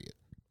 period.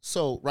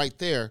 So right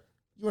there,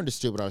 you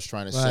understood what I was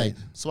trying to say.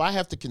 So I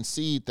have to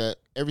concede that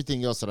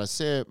everything else that I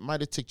said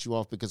might have ticked you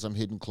off because I'm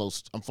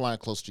flying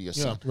close to your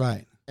son.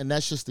 Right. And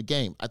that's just the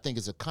game. I think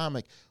as a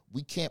comic,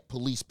 we can't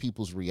police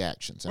people's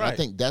reactions. And I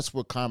think that's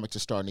where comics are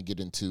starting to get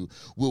into,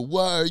 well,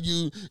 why are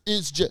you,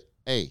 it's just,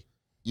 hey,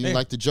 you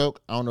like the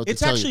joke? I don't know what to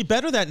tell you. It's actually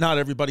better that not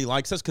everybody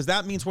likes us because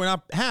that means we're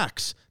not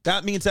hacks.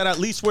 That means that at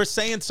least we're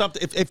saying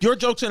something. If your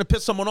joke's going to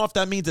piss someone off,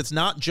 that means it's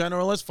not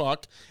general as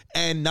fuck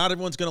and not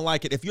everyone's going to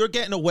like it. If you're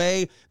getting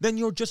away, then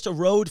you're just a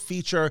road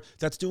feature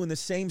that's doing the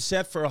same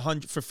set for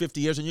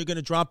 50 years and you're going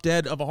to drop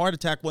dead of a heart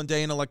attack one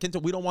day in a La Quinta.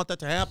 We don't want that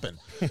to happen.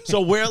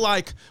 So we're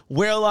like, fuck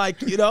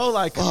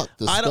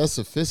the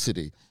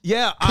specificity.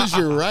 Yeah, because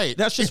you're right.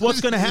 That's just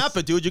what's going to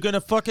happen, dude. You're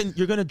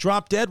going to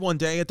drop dead one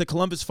day at the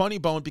Columbus Funny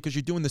Bone because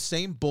you're doing the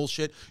same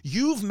bullshit.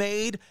 You've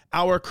made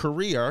our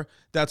career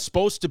that's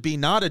supposed to be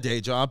not a day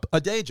job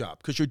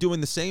because you're doing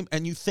the same,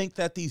 and you think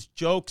that these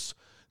jokes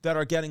that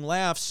are getting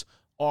laughs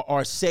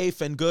are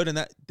safe and good,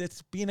 and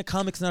that's being a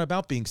comic's not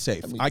about being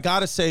safe. You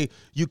gotta say,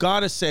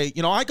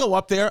 I go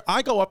up there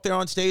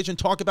on stage and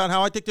talk about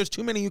how I think there's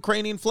too many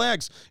Ukrainian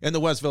flags in the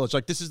West Village.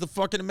 Like, this is the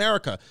fucking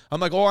America. I'm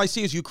like, all I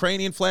see is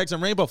Ukrainian flags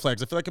and rainbow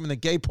flags. I feel like I'm in the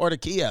gay part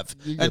of Kiev,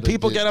 and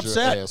people get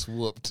upset. Your ass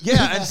whooped.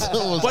 Yeah,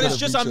 but it's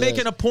just I'm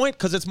making a point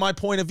because it's my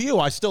point of view.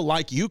 I still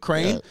like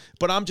Ukraine,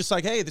 but I'm just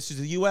like, hey, this is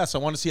the U.S. I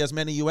want to see as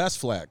many U.S.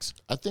 flags.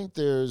 I think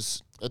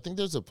there's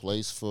a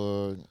place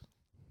for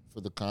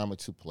the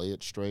comics who play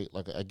it straight.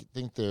 Like, I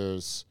think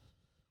there's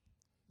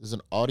an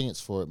audience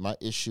for it. My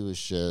issue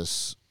is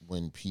just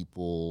when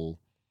people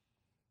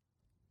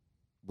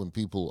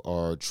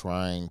are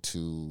trying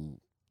to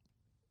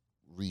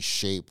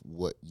reshape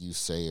what you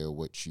say or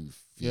what you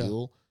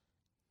feel.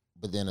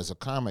 But then as a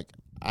comic,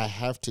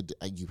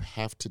 you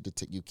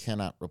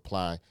cannot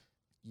reply.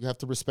 You have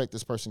to respect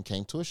this person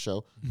came to a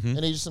show and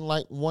they just didn't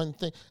like one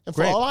thing. And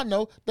for all I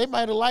know, they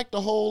might have liked the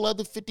whole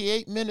other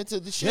 58 minutes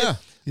of the shit.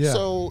 Yeah.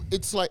 So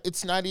it's like,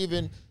 it's not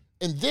even,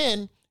 and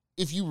then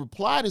if you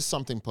reply to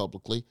something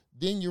publicly,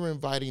 then you're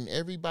inviting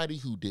everybody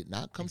who did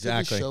not come to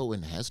the show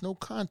and has no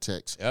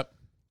context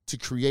to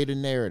create a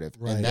narrative.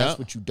 Right. And that's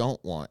what you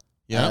don't want.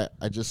 Yeah.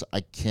 I just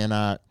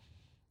cannot,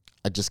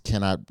 I just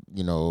don't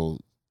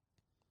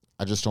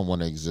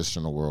want to exist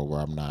in a world where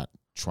I'm not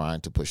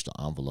trying to push the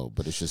envelope,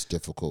 but it's just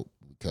difficult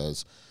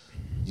because,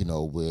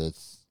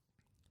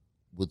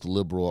 with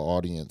liberal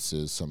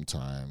audiences,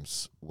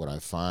 sometimes what I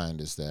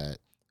find is that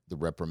the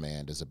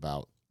reprimand is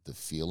about the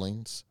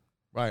feelings.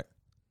 Right.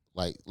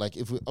 Let's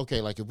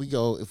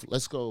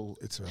go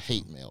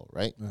hate mail,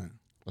 right?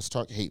 Let's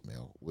talk hate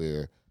mail,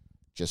 where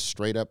just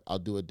straight up, I'll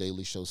do a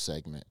Daily Show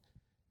segment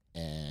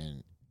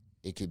and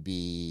it could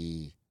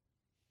be,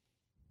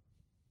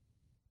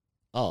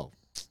 I'll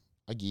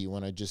give you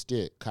one I just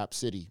did. Cop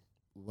City.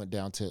 We went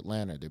down to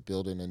Atlanta. They're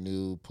building a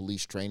new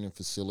police training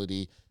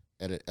facility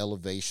at an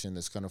elevation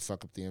that's going to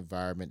fuck up the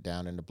environment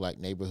down in the black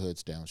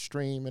neighborhoods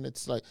downstream. And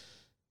it's like,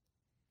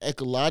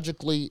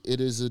 ecologically, it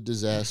is a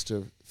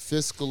disaster.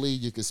 Fiscally,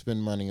 you could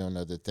spend money on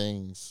other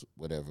things,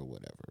 whatever,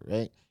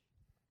 right?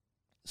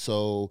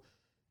 So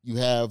you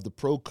have the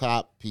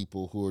pro-cop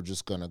people who are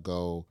just going to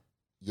go,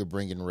 you're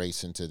bringing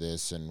race into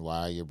this, and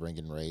why you're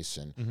bringing race,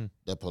 and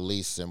the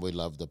police, and we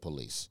love the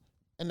police.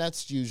 And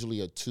that's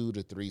usually a 2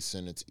 to 3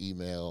 sentence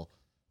email.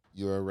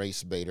 You're a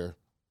race baiter.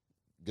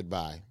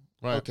 Goodbye.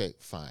 Right. Okay,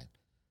 fine.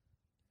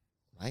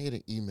 I get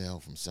an email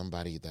from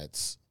somebody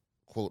that's,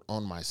 quote,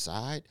 on my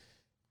side.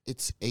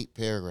 It's 8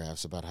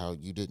 paragraphs about how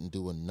you didn't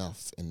do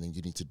enough, and then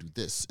you need to do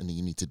this, and then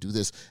you need to do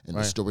this, and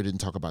the story didn't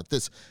talk about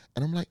this.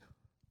 And I'm like,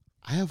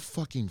 I have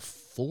fucking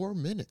 4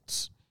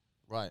 minutes.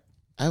 Right.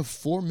 I have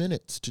 4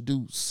 minutes to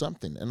do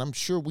something, and I'm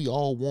sure we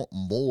all want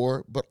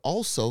more, but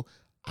also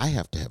I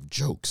have to have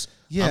jokes.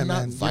 Yeah, I'm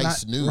not man.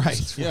 Vice News.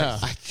 Right. Yeah.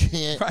 I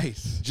can't Right.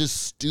 just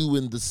stew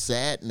in the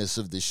sadness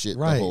of this shit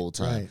Right, the whole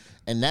time. right.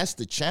 And that's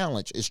the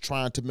challenge, is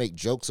trying to make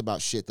jokes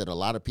about shit that a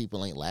lot of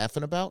people ain't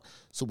laughing about.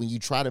 So when you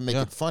try to make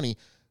it funny,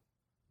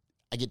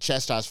 I get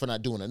chastised for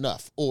not doing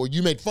enough. Or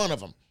you made fun of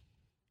them.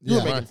 You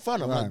were making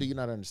fun of them. Right. Do you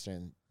not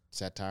understand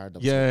satire?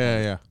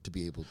 Yeah. To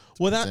be able to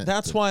Well,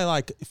 that's why,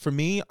 like, for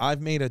me, I've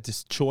made a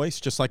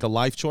choice, just like a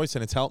life choice,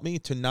 and it's helped me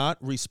to not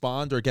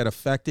respond or get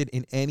affected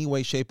in any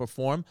way, shape, or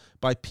form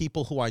by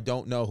people who I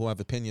don't know who have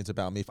opinions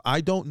about me. If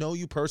I don't know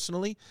you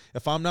personally,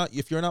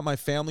 if you're not my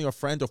family or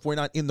friend, or if we're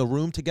not in the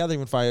room together,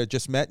 even if I had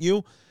just met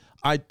you,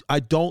 I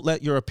don't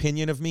let your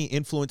opinion of me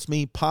influence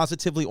me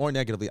positively or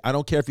negatively. I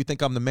don't care if you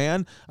think I'm the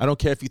man. I don't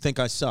care if you think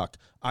I suck.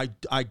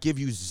 I give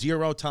you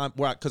zero time,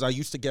 because I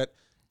used to get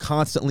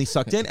constantly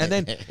sucked in. And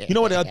then, you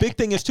know what, a big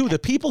thing is too, the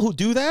people who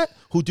do that,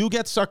 who do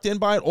get sucked in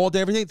by it all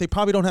day, every day, they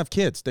probably don't have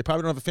kids. They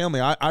probably don't have a family.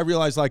 I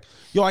realize, like,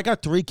 I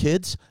got 3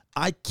 kids.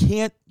 I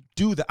can't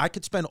do that. I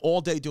could spend all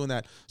day doing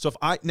that. So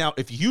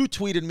if you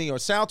tweeted me or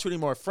Sal tweeted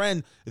me or a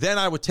friend, then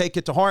I would take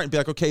it to heart and be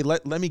like, okay,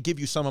 let me give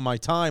you some of my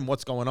time.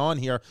 What's going on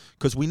here?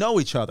 Because we know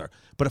each other.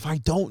 But if I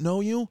don't know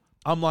you,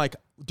 I'm like,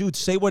 dude,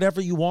 say whatever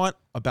you want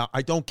about,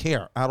 I don't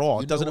care at all.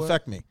 It doesn't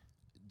affect me.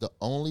 The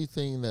only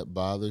thing that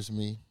bothers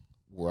me,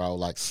 where I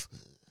like,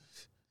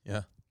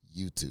 Yeah.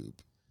 YouTube.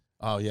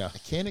 Oh, yeah. I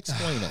can't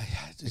explain it.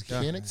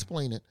 I can't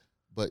explain it.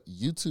 But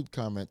YouTube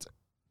comments,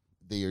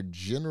 they are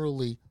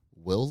generally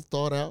well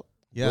thought out,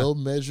 well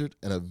measured,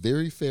 and a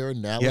very fair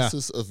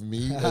analysis of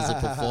me as a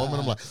performer.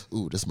 I'm like,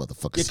 ooh, this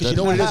motherfucker. Yeah, because you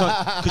know what it is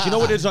on. Because you know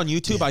what it is on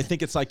YouTube. I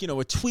think it's like,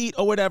 a tweet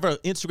or whatever,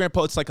 Instagram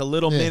post, like a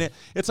little minute.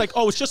 It's like,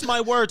 oh, it's just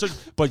my words.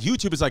 But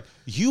YouTube is like,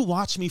 you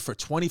watch me for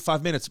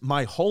 25 minutes,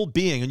 my whole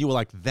being, and you were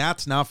like,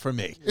 that's not for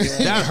me.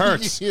 That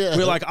hurts.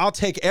 We're like, I'll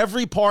take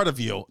every part of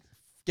you.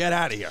 Get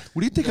out of here.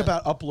 What do you think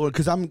about upload?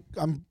 Because I'm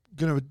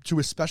gonna do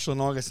a special in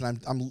August,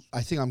 and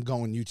I think I'm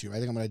going YouTube. I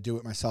think I'm gonna do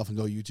it myself and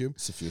go YouTube.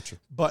 It's the future.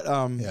 But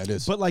it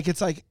is. But like it's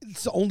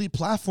the only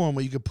platform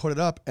where you could put it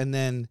up and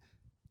then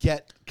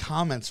get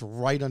comments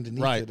right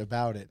underneath it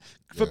about it,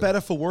 for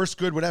better, for worse,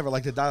 good, whatever.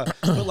 Like the dialogue.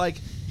 But like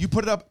you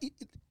put it up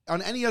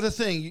on any other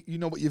thing, you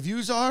know what your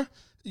views are.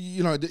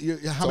 You know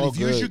how many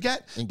views you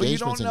get, but you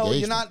don't know.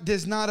 You're not.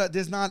 There's not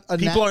a.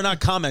 People are not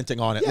commenting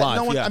on it live.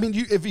 No one, I mean,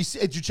 if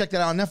you check that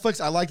out on Netflix,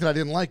 I liked it. I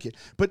didn't like it,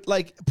 but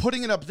like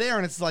putting it up there,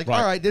 and it's like,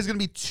 all right, there's gonna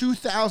be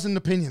 2,000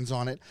 opinions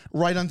on it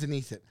right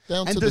underneath it.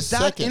 And does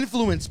that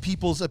influence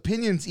people's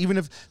opinions, even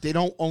if they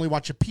don't only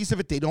watch a piece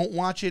of it, they don't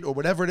watch it or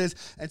whatever it is?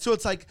 And so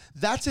it's like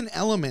that's an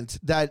element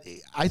that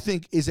I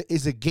think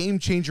is a game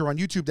changer on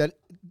YouTube that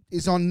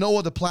is on no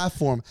other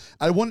platform.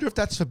 I wonder if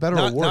that's for better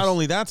or worse. Not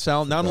only that,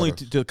 Sal, not only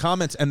to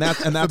comments, and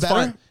that's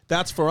fine.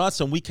 That's for us,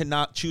 and we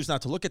cannot choose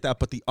not to look at that.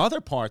 But the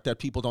other part that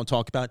people don't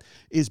talk about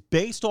is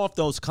based off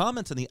those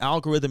comments and the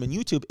algorithm in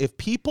YouTube. If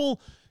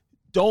people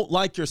don't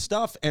like your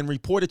stuff and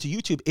report it to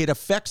YouTube, it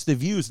affects the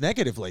views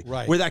negatively.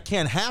 Right. Where that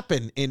can't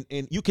happen. In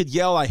you could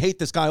yell, "I hate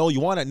this guy," all you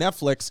want at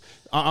Netflix.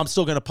 I'm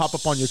still going to pop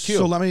up on your queue.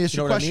 So let me ask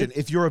you a question: I mean?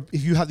 If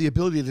you have the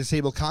ability to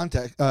disable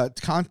comments,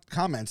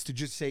 to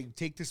just say,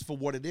 take this for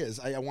what it is,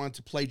 I want it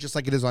to play just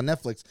like it is on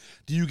Netflix,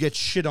 do you get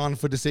shit on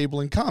for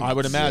disabling comments? I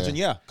would imagine,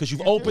 because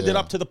you've opened it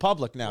up to the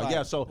public now. Right.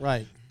 Yeah, so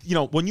right.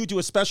 When you do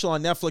a special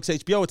on Netflix,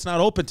 HBO, it's not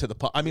open to the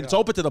public. I mean, it's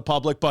open to the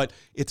public, but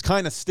it's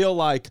kind of still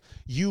like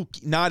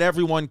not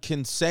everyone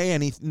can say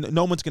anything.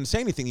 No one's going to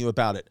say anything to you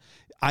about it.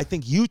 I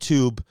think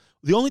YouTube,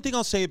 the only thing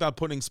I'll say about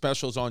putting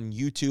specials on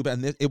YouTube,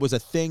 and it was a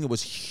thing, it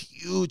was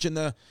huge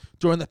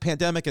during the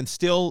pandemic and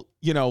still,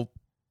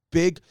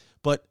 big,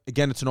 but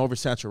again, it's an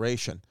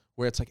oversaturation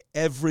where it's like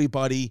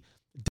everybody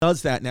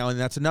does that now. And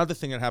that's another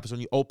thing that happens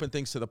when you open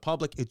things to the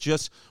public. It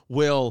just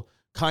will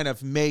kind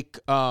of make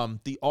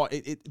the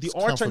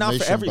arts are not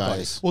for everybody.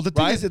 Bias. Well, the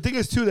thing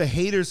is too, the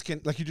haters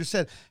can, like you just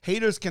said,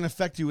 haters can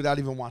affect you without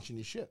even watching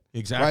your shit.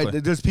 Exactly.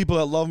 Right? There's people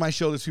that love my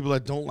show. There's people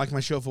that don't like my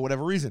show for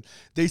whatever reason.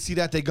 They see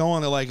that, they go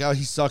on, they're like, oh,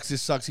 he sucks.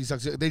 This sucks. He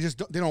sucks. They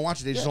don't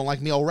watch it. They just don't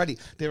like me already.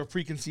 They have a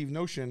preconceived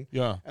notion.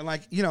 Yeah. And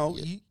like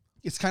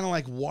it's kind of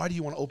like, why do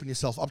you want to open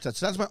yourself up to that?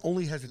 So that's my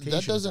only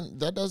hesitation.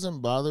 That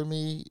doesn't bother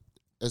me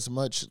as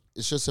much.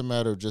 It's just a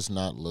matter of just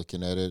not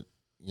looking at it.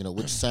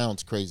 Which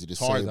sounds crazy to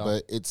say,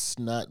 but it's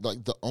not.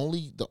 Like the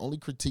only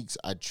critiques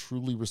I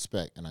truly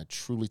respect and I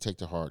truly take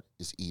to heart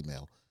is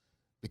email,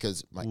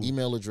 because my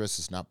email address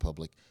is not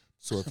public.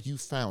 So if you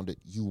found it,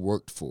 you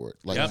worked for it.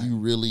 Like you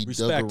really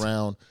dug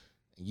around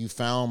and you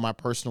found my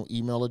personal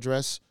email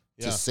address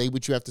to say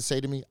what you have to say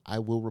to me, I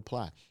will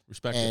reply.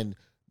 Respect and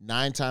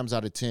 9 times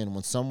out of 10,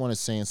 when someone is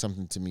saying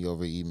something to me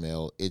over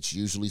email, it's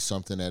usually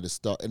something that is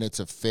and it's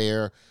a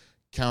fair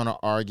counter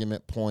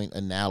argument, point,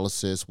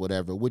 analysis,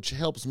 whatever, which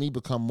helps me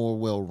become more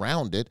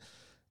well-rounded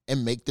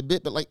and make the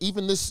bit. But like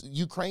even this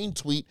Ukraine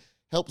tweet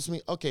helps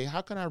me. Okay, how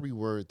can I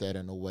reword that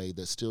in a way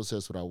that still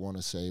says what I want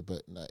to say?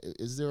 But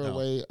is there a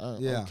way?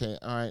 Okay,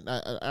 all right.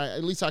 I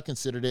at least I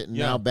considered it, and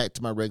now back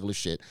to my regular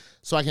shit.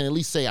 So I can at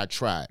least say I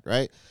tried,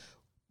 right?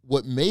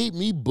 What made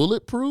me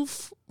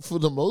bulletproof for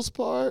the most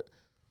part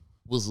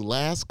was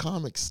Last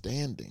Comic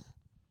Standing.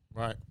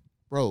 Right.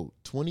 Bro,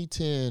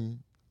 2010,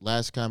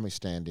 Last Comic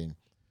Standing,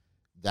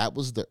 that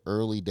was the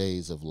early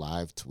days of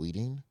live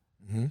tweeting.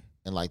 Mm-hmm.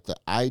 And like the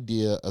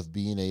idea of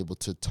being able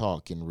to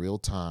talk in real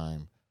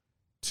time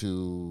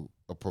to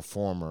a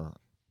performer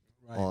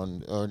or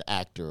an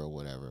actor or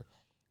whatever.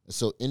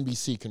 So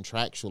NBC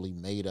contractually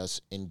made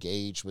us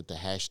engage with the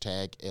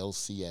hashtag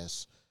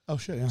LCS. Oh,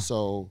 shit, yeah.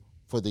 So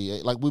for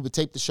the, like we would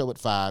tape the show at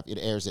 5, it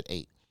airs at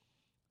 8.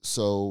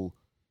 So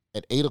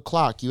at 8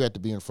 o'clock, you had to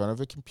be in front of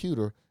a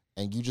computer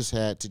and you just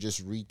had to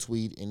just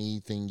retweet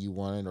anything you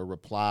wanted or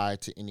reply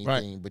to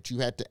anything. Right. But you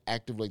had to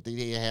actively,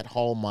 they had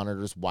hall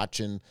monitors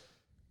watching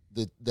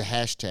the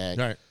hashtag.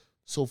 Right.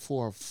 So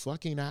for a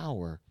fucking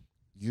hour,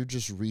 you're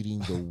just reading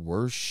the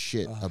worst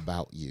shit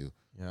about you.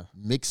 Yeah.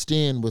 Mixed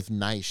in with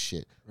nice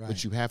shit. Right.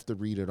 But you have to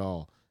read it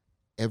all.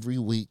 Every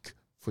week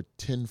for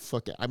 10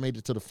 fucking, I made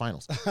it to the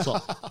finals. So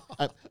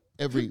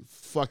every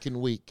fucking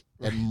week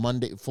at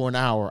Monday for an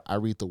hour, I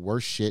read the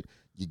worst shit.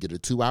 You get a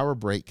 2-hour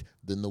break.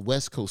 Then the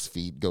West Coast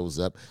feed goes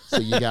up. So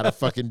you got to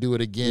fucking do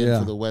it again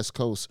for the West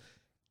Coast.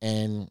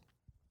 And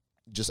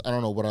just, I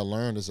don't know, what I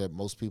learned is that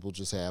most people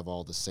just have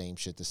all the same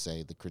shit to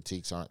say. The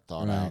critiques aren't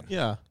thought out.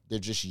 Yeah. They're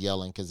just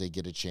yelling because they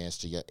get a chance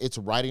to yell. It's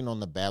writing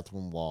on the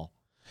bathroom wall.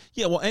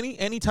 Yeah, well,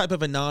 any type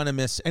of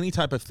anonymous, any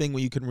type of thing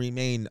where you can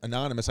remain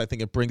anonymous, I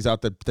think it brings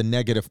out the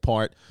negative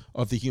part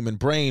of the human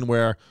brain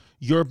where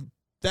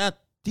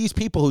these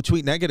people who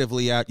tweet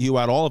negatively at you,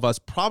 at all of us,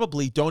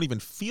 probably don't even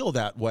feel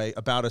that way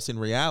about us in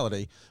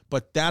reality,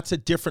 but that's a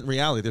different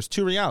reality. There's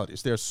two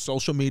realities. There's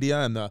social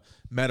media and the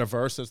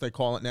metaverse, as they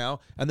call it now,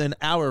 and then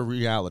our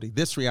reality,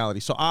 this reality.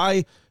 So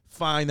I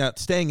find that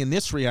staying in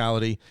this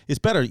reality is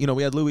better. You know,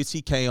 we had Louis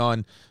C.K.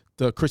 on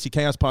the Chrissy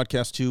Chaos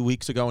podcast 2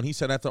 weeks ago, and he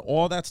said after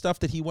all that stuff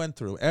that he went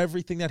through,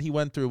 everything that he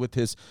went through with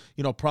his,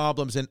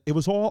 problems, and it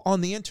was all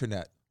on the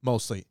internet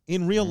mostly.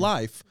 In real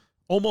life,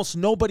 almost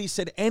nobody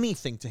said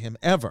anything to him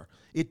ever.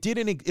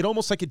 It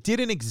almost like it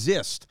didn't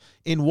exist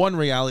in one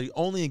reality,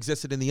 only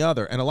existed in the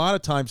other. And a lot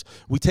of times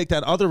we take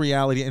that other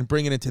reality and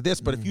bring it into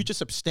this, but if you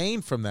just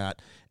abstain from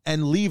that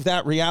and leave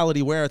that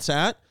reality where it's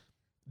at,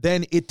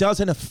 then it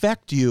doesn't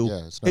affect you.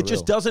 Yeah, it's not it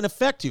just real. doesn't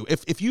affect you.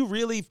 If you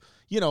really,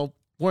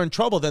 we're in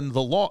trouble, then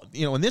the law,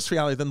 in this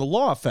reality, then the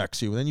law affects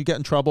you, and then you get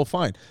in trouble,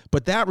 fine.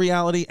 But that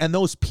reality and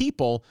those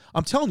people,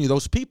 I'm telling you,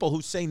 those people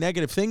who say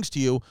negative things to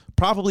you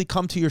probably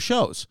come to your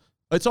shows.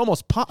 It's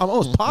almost I'm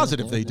almost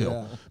positive they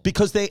do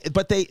because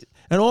and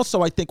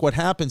also I think what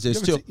happens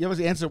is you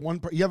ever answer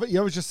one. You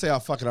ever just say, "Oh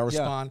fuck it, I'll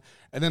respond,"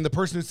 and then the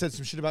person who said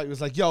some shit about you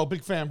was like, "Yo,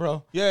 big fan,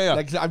 bro." Yeah.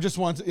 Like I just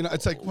want to,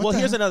 it's like. Well,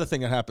 here's another thing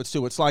that happens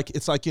too. It's like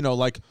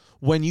like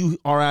when you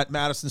are at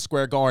Madison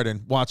Square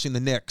Garden watching the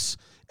Knicks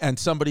and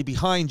somebody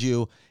behind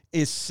you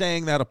is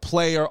saying that a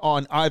player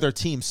on either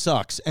team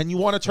sucks, and you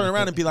want to turn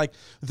around and be like,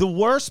 the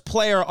worst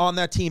player on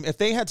that team, if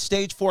they had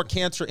stage 4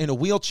 cancer in a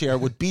wheelchair,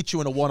 would beat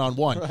you in a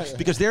one-on-one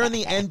because they're in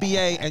the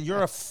NBA and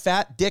you're a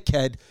fat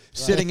dickhead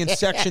sitting in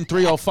section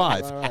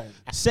 305.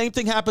 Same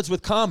thing happens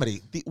with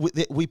comedy.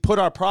 We put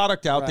our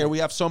product out there. We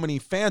have so many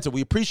fans that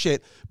we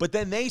appreciate, but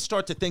then they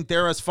start to think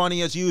they're as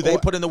funny as you. They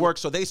put in the work,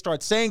 so they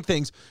start saying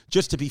things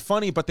just to be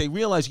funny, but they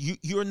realize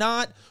you're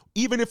not.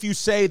 Even if you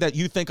say that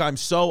you think I'm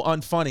so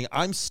unfunny,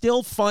 I'm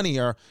still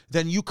funnier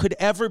than you could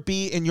ever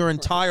be in your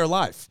entire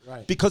life.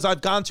 Right. Because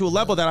I've gone to a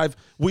level that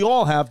we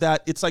all have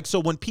that. It's like, so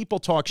when people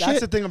talk shit,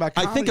 the thing about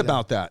comedy, I think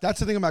about that. That's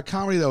the thing about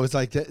comedy, though, is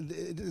like,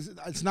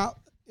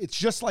 it's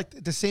just like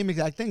the same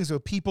exact thing. So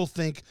people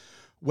think,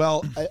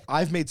 well,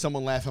 I've made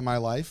someone laugh in my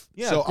life.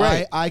 Yeah, so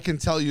great. I can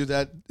tell you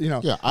that,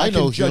 Yeah, I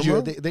know judge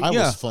humor. you. I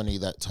was funny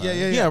that time.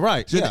 Yeah,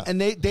 right. So Yeah. And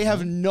they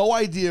have no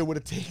idea what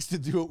it takes to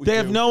do it with They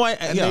have no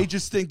idea. And they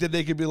just think that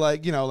they could be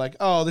like,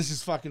 oh, this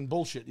is fucking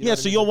bullshit. You know what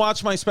I so mean? you'll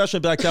watch my special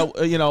and be like,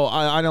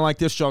 I don't like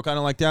this joke. I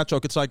don't like that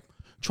joke. It's like,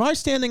 try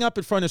standing up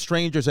in front of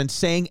strangers and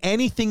saying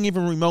anything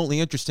even remotely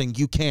interesting.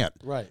 You can't.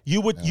 Right. You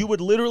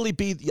would literally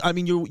be,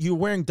 you're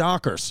wearing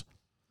Dockers.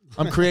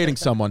 I'm creating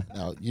someone.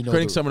 Now,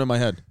 creating someone in my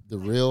head. The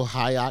real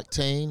high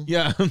octane.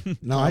 Yeah.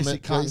 No, I see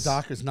cotton place.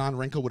 Dockers,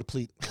 non-wrinkle with a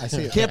pleat. I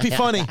see it. Can't be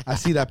funny. I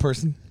see that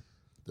person.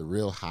 The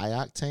real high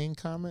octane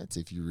comments.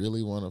 If you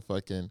really want to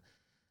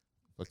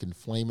fucking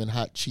flaming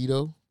hot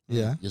Cheeto.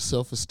 Yeah. Your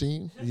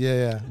self-esteem.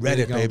 Yeah.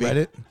 Reddit, baby.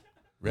 Reddit.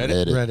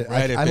 baby.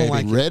 I don't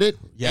like it. Reddit.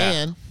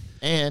 Yeah.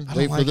 And don't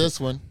wait like for it. this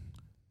one.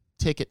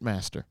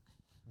 Ticketmaster.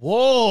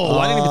 Whoa.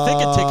 I didn't even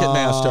think of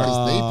Ticketmaster.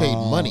 Because they paid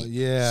money.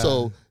 yeah.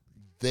 So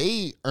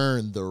they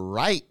earned the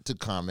right to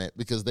comment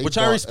because they Which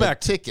bought I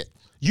respect. a ticket.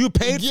 You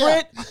paid for Yeah.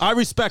 it? I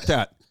respect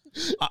that.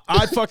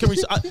 I fucking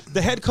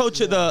the head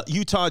coach of the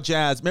Utah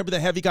Jazz. Remember the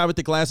heavy guy with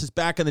the glasses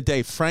back in the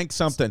day, Frank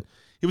something.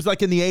 He was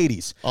like in the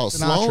 80s. Oh,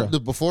 Sloan?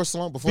 Before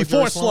Sloan? Before Before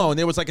Jerry Sloan,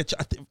 there was like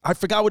I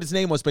forgot what his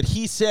name was, but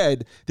he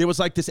said there was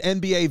like this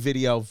NBA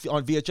video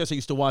on VHS I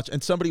used to watch,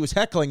 and somebody was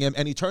heckling him,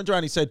 and he turned around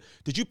and he said,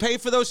 "Did you pay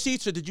for those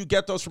seats, or did you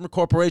get those from a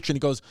corporation?" He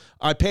goes,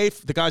 "I paid."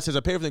 The guy says, "I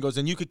paid for them." He goes,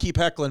 "And you could keep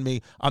heckling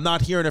me. I'm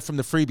not hearing it from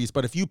the freebies,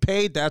 but if you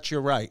paid, that's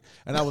your right."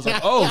 And I was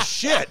like, "Oh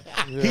shit!"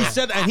 He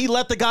said, and he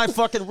let the guy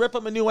fucking rip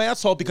him a new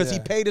asshole because he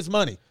paid his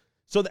money.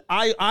 So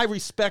I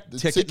respect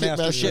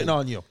Ticketmaster shitting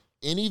on you.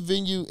 Any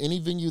venue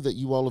that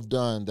you all have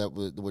done that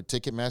where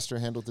Ticketmaster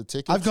handled the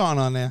tickets, I've gone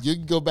on there. You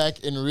can go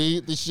back and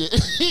read the shit.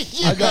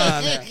 I've gone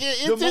on there.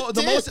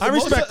 I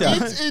respect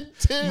that. It's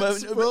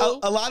intense, bro.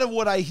 A lot of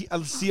what I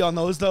see on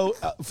those, though,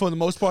 for the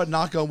most part,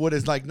 knock on wood,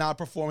 is like not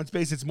performance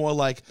based. It's more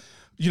like,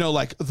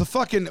 like the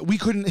fucking we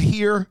couldn't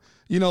hear.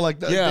 Like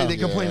they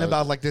complain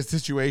about like this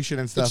situation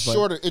and stuff.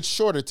 It's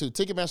shorter too.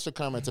 Ticketmaster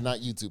comments are not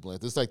YouTube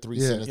length. It's like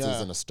 3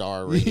 sentences and a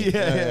star rating.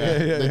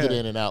 They get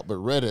in and out. But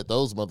Reddit,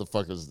 those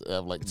motherfuckers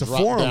have like it's a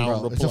forum,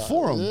 bro. Reply. It's a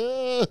forum.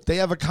 Yeah. They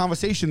have a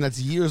conversation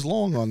that's years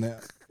long on there.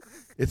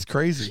 It's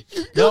crazy.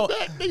 You go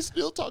back, they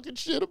still talking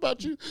shit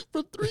about you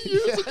from 3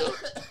 years ago.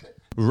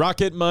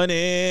 Rocket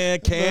Money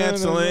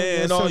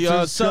canceling all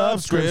your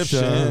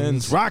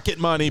subscriptions. Rocket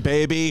Money,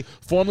 baby,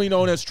 formerly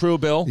known as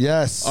Truebill.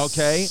 Yes.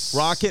 Okay.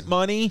 Rocket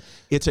Money.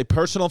 It's a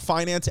personal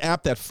finance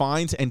app that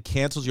finds and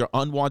cancels your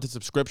unwanted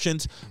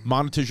subscriptions,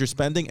 monitors your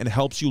spending, and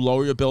helps you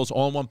lower your bills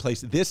all in one place.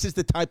 This is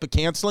the type of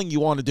canceling you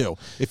want to do.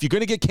 If you're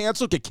going to get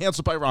canceled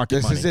by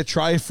Rocket Money. This is it.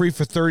 Try it free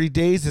for 30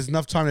 days. There's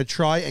enough time to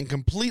try and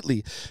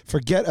completely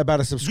forget about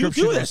a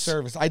subscription or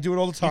service. I do it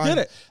all the time. You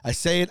did it. I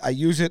say it. I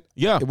use it.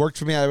 Yeah. It worked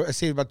for me. I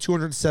saved about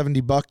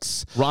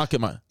 $270.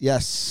 Rocket Money.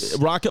 Yes.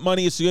 Rocket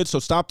Money is good, so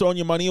stop throwing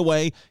your money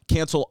away,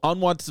 cancel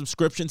unwanted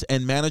subscriptions,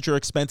 and manage your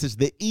expenses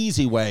the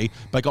easy way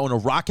by going to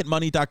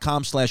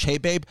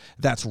rocketmoney.com/heybabe.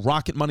 That's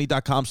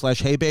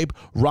rocketmoney.com/heybabe.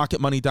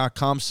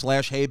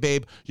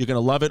 rocketmoney.com/heybabe. You're going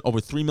to love it.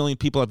 Over 3 million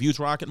people have used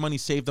Rocket Money,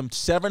 saved them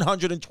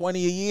 $720 a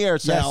year,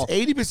 Sal.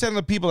 Yes, 80% of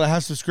the people that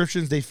have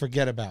subscriptions, they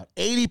forget about.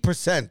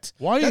 80%.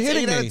 Why are you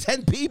hitting me? 8 out of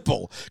 10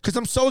 people. Because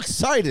I'm so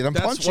excited. I'm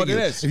punching what it you.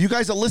 is. If you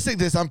guys are listening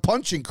to this, I'm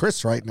punching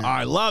Chris right now.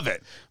 I love it.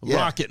 Yeah.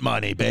 Rocket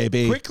Money,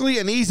 baby. Quickly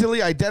and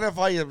easily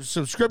identify your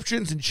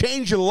subscriptions and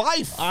change your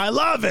life. I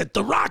love it.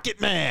 The Rocket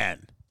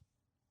Man.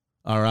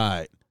 All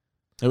right.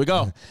 Here we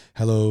go.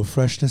 Hello,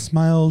 freshness,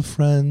 my old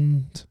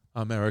friend.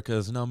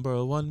 America's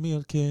 #1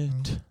 meal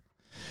kit.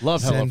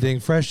 Love Hello. Sending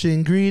fresh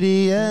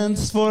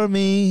ingredients for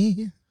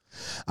me.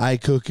 I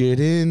cook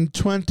it in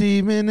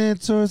 20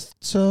 minutes or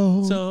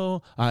so.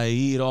 So I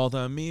eat all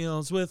the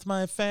meals with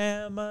my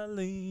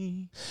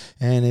family.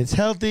 And it's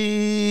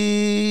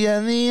healthy,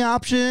 and the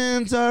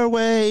options are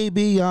way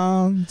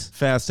beyond.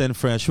 Fast and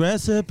fresh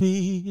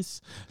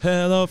recipes.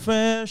 Hello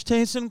Fresh,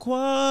 taste and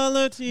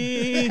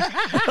quality.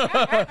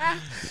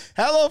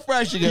 Hello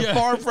Fresh, you get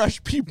farm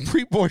fresh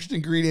pre-portioned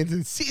ingredients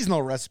and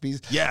seasonal recipes.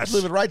 Yes.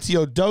 Delivered right to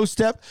your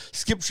doorstep.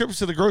 Skip trips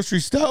to the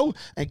grocery store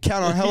and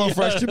count on Hello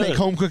Fresh to make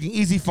home cooking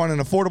easy, fun, and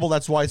affordable.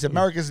 That's why it's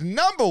America's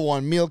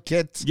 #1 meal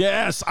kit.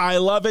 Yes, I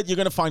love it. You're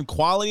going to find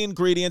quality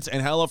ingredients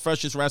and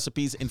HelloFresh's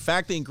recipes. In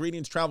fact, the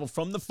ingredients travel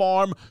from the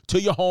farm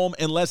to your home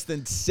in less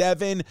than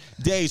 7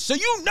 days. So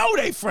you know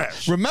they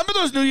fresh. Remember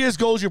those New Year's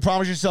goals you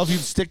promised yourself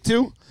you'd stick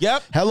to?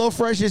 Yep.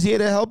 HelloFresh is here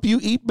to help you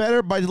eat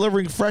better by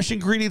delivering fresh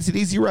ingredients and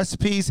easy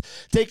recipes,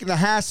 taking the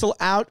hassle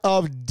out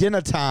of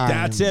dinner time.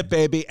 That's it,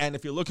 baby. And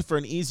if you're looking for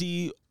an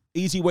easy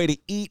way to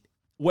eat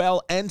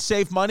well and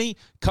save money,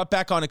 cut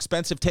back on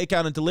expensive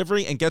takeout and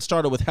delivery, and get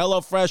started with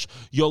HelloFresh.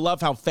 You'll love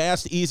how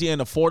fast, easy,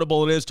 and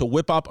affordable it is to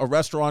whip up a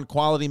restaurant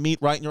quality meat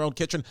right in your own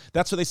kitchen.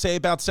 That's what they say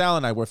about Sal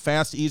and I. We're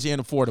fast, easy,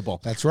 and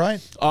affordable. That's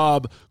right.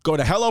 Go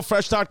to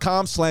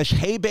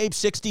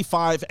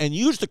HelloFresh.com/HeyBabe65 and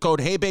use the code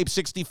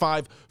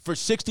HeyBabe65 for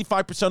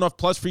 65% off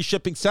plus free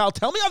shipping. Sal,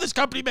 tell me how this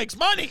company makes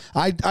money.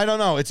 I don't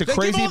know. It's a They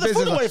crazy give all the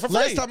business. food away for free.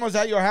 Last time I was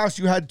at your house,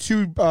 you had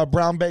 2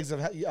 brown bags of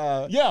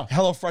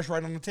HelloFresh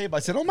right on the table. I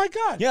said, oh, my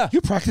God. Yeah.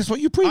 You practice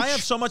what you preach. I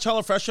have so much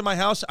HelloFresh in my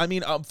house. I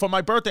mean, for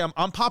my birthday,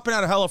 I'm popping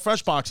out of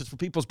HelloFresh boxes for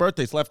people's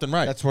birthdays left and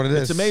right. That's what it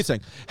is. It's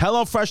amazing.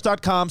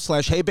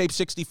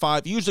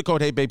 HelloFresh.com/HeyBabe65. Use the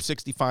code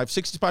HeyBabe65.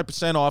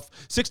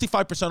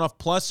 65% off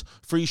plus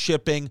free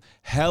shipping.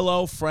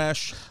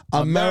 HelloFresh,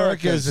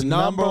 America's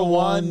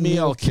 #1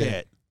 meal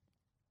kit.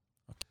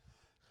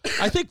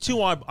 I think,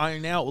 too, I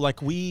now, like,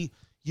 I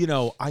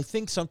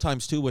think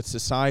sometimes, too, with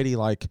society,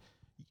 like,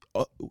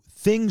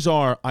 things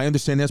are, I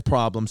understand there's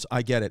problems,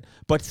 I get it,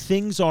 but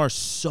things are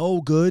so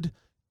good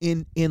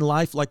in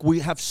life. Like,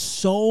 we have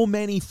so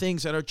many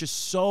things that are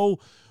just so,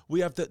 we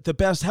have the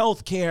best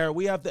health care,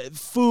 we have the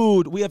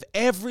food, we have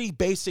every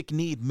basic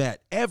need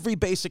met,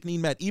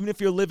 even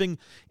if you're living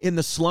in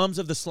the slums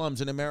of the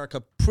slums in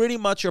America. Pretty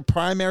much your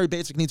primary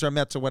basic needs are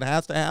met. So what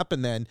has to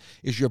happen then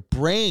is your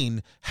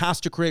brain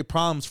has to create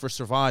problems for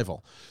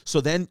survival.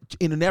 So then,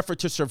 in an effort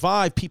to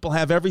survive, people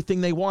have everything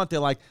they want. They're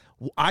like,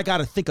 I got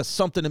to think of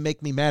something to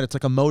make me mad. It's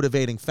like a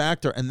motivating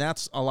factor, and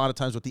that's a lot of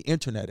times what the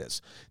internet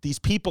is. These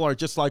people are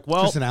just like,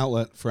 well, just an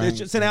outlet, Frank. It's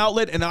just an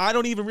outlet, and I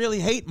don't even really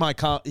hate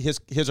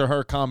his or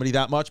her comedy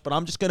that much, but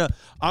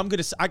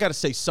I got to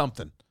say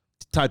something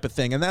type of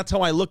thing, and that's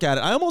how I look at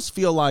it. I almost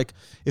feel like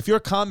if you're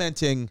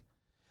commenting.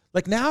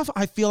 Like, now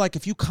I feel like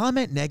if you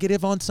comment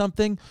negative on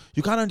something,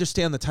 you got to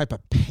understand the type of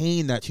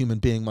pain that human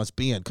being must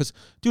be in. Because,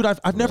 dude,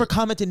 I've never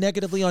commented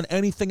negatively on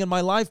anything in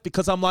my life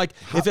because I'm like,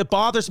 if it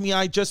bothers me,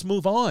 I just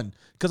move on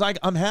because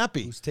I'm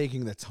happy. Who's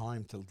taking the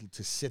time to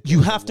sit there?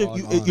 You have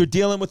to. You're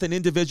dealing with an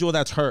individual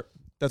that's hurt,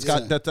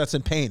 that's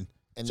in pain.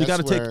 And so you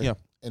got to take. Yeah.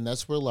 And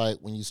that's where, like,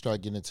 when you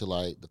start getting into,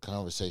 like, the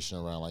conversation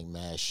around, like,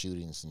 mass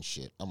shootings and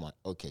shit, I'm like,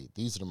 okay,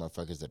 these are the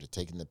motherfuckers that are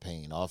taking the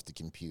pain off the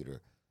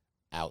computer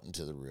out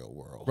into the real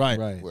world.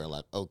 Right. Where,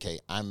 like, okay,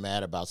 I'm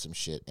mad about some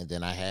shit, and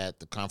then I had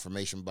the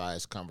confirmation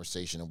bias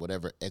conversation and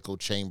whatever echo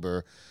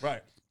chamber,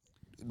 Right.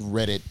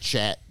 Reddit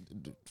chat,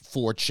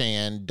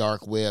 4chan,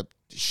 dark web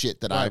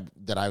shit that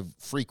I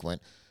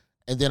frequent.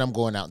 And then I'm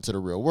going out into the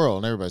real world,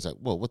 and everybody's like,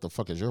 "Well, what the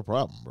fuck is your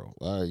problem, bro?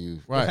 Why are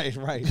you Right.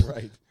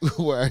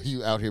 why are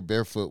you out here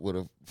barefoot with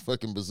a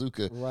fucking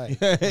bazooka?" Right.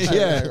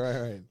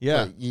 Yeah.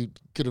 Yeah. Like, you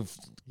could have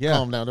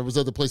calmed down. There was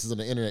other places on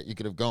the internet you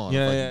could have gone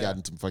and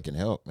gotten some fucking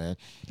help, man.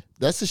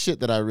 That's the shit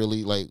that I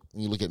really like.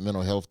 When you look at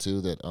mental health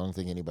too, that I don't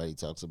think anybody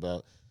talks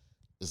about.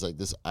 It's like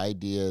this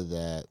idea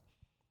that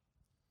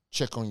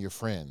check on your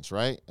friends,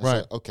 right? It's Right.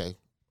 like, okay,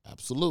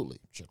 absolutely,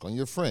 check on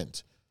your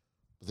friends,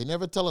 but they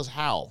never tell us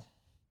how.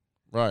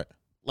 Right.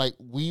 Like,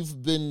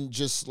 we've been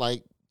just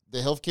like, the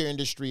healthcare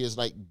industry is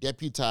like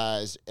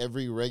deputized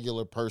every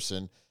regular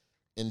person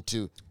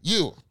into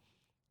you.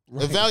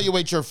 Right.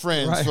 Evaluate your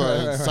friends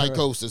for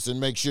psychosis and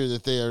make sure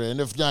that they're, and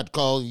if not,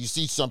 call, you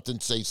see something,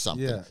 say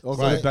something. Yeah. Or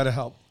go to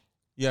BetterHelp.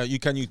 Yeah, you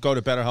go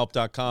to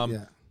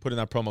betterhelp.com, put in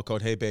that promo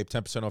code, hey babe,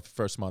 10% off your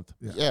first month.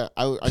 Yeah,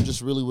 I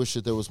just really wish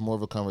that there was more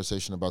of a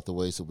conversation about the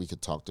ways that we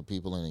could talk to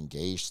people and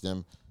engage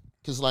them.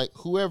 Because, like,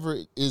 whoever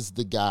is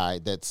the guy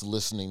that's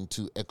listening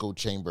to echo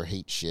chamber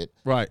hate shit,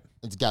 right,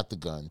 it's got the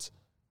guns,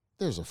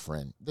 there's a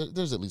friend.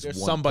 There's at least one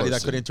somebody person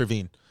that could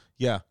intervene.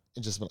 Yeah.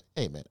 And just be like,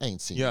 hey, man, I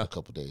ain't seen you in a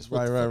couple of days.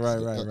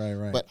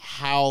 Right. But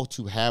how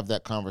to have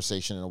that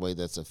conversation in a way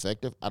that's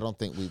effective, I don't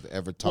think we've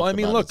ever talked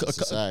about look, as a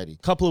society.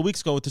 A couple of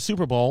weeks ago with the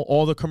Super Bowl,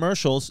 all the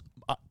commercials,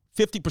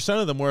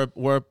 50% of them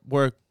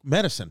were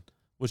medicine.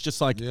 Was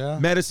just like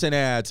medicine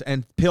ads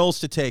and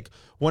pills to take,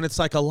 when it's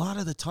like a lot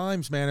of the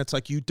times, man, it's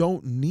like you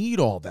don't need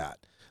all that.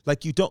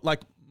 Like, you don't, like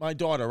my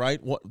daughter, right?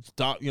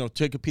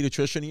 Take a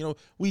pediatrician,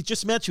 we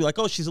just met you, like,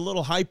 oh, she's a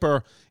little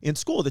hyper in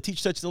school. The teacher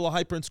said she's a little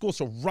hyper in school.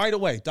 So right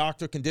away,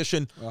 doctor,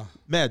 condition,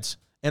 meds.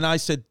 And I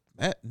said,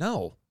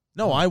 no,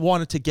 I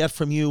wanted to get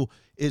from you,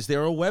 is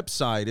there a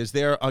website? Is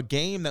there a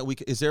game that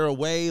is there a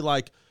way,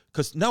 like,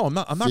 because no, I'm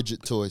not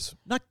fidget toys.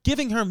 Not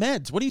giving her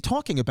meds. What are you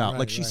talking about?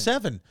 Like, she's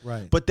 7.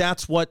 Right. But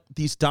that's what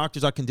these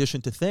doctors are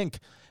conditioned to think.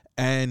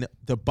 And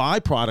the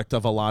byproduct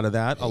of a lot of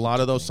that, a lot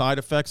of those side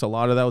effects, a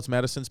lot of those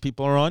medicines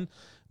people are on,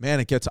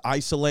 man, it gets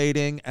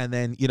isolating. And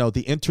then,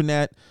 the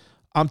internet,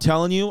 I'm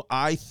telling you,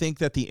 I think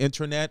that the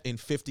internet in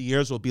 50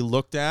 years will be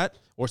looked at,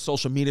 or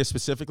social media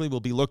specifically will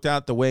be looked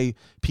at the way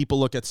people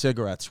look at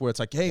cigarettes, where it's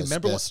like, hey,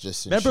 remember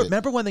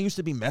when there used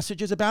to be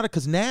messages about it?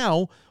 Because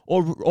now,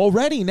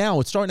 already now,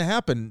 it's starting to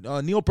happen.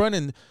 Neil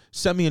Brennan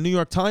sent me a New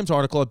York Times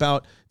article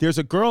about there's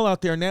a girl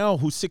out there now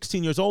who's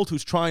 16 years old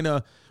who's trying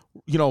to,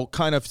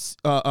 kind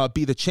of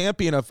be the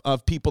champion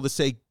of people to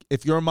say,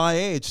 if you're my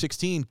age,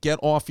 16, get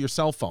off your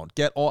cell phone,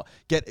 get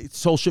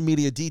social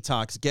media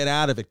detox, get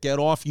out of it, get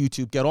off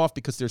YouTube, get off,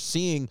 because they're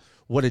seeing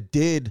what it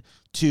did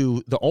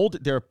to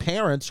their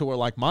parents who are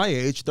like my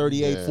age,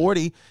 38,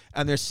 40,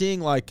 and they're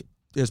seeing, like,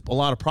 there's a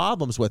lot of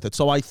problems with it.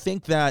 So I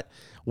think that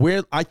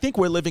we're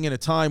living in a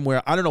time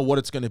where I don't know what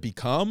it's going to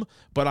become,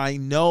 but I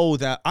know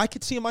that I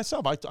could see it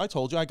myself. I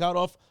told you I got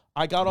off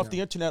the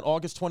internet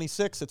August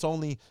 26th. It's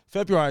only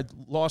February. I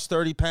lost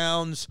 30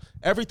 pounds.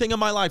 Everything in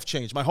my life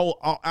changed. My whole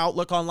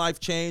outlook on life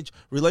changed.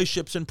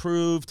 Relationships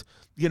improved.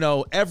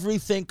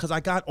 Everything, because I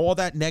got all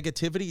that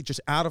negativity just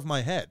out of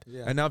my head.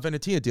 Yeah. And now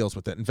Venetia deals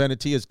with it. And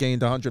Venetia's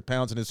gained 100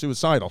 pounds and is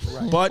suicidal.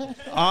 Right. But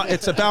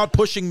it's about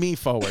pushing me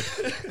forward.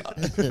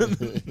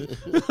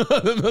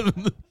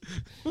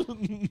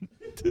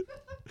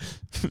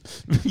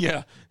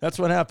 Yeah, that's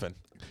what happened.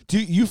 Do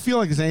you feel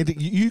like there's anything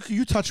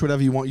you touch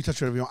whatever you want? You touch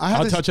whatever you want.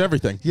 I'll touch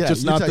everything. Yeah,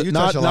 just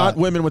not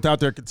women without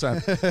their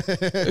consent.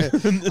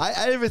 I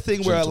have a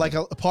thing where, like,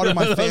 a part of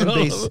my fan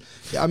base,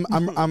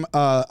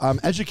 I'm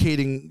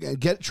educating,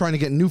 trying to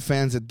get new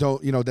fans that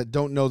don't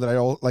know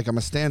that I'm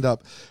a stand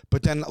up,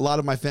 but then a lot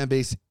of my fan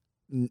base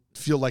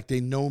feel like they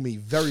know me,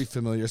 very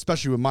familiar,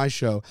 especially with my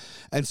show.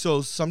 And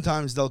so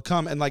sometimes they'll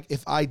come and, like,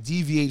 if I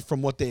deviate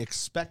from what they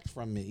expect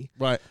from me,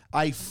 right,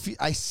 I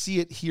see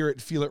it, hear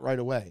it, feel it right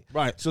away.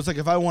 Right. So it's like,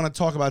 if I want to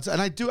talk about it,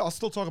 and I'll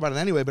still talk about it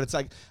anyway, but it's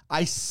like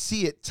I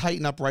see it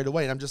tighten up right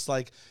away. And I'm just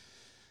like,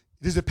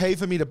 does it pay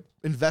for me to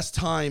invest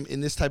time in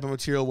this type of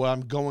material where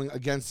I'm going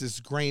against this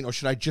grain, or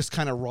should I just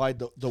kind of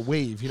ride the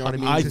wave? You know what I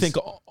mean? I think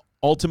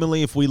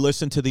ultimately, if we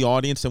listen to the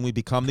audience, then we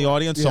become the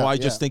audience. Yeah, so I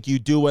just think you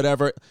do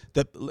whatever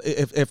that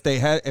if they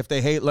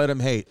hate, let them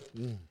hate.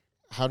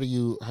 How do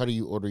you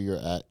order your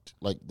act,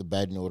 like the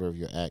batting order of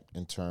your act,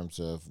 in terms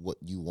of what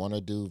you want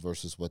to do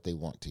versus what they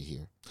want to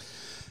hear?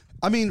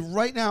 I mean,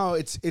 right now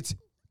it's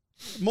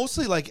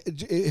mostly like,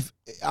 if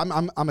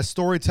I'm a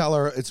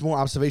storyteller, it's more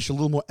observation, a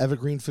little more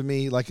evergreen for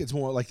me. Like, it's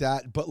more like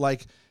that. But,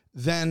 like,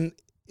 then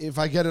if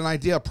I get an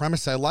idea, a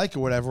premise I like or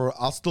whatever,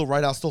 I'll still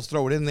write. I'll still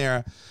throw it in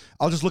there.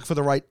 I'll just look for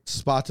the right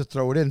spot to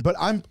throw it in. But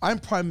I'm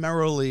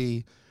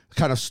primarily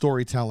kind of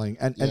storytelling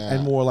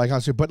and more like,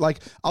 but, like,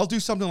 I'll do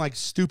something like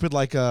stupid,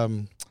 like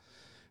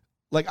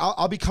like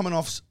I'll be coming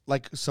off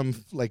like some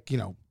like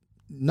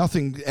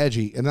nothing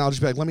edgy, and then I'll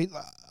just be like, let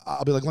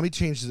me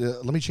change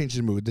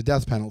the mood, the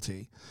death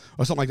penalty,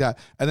 or something like that,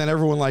 and then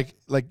everyone like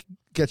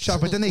gets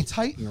shocked, but then they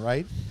tighten,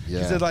 right?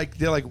 Yeah. They're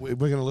like we're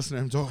gonna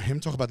listen to him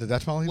talk about the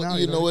death penalty now.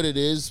 You know what it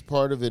is?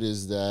 Part of it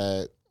is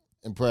that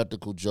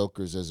Impractical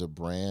Jokers as a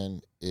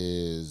brand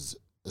is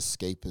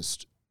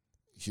escapist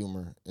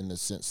humor in the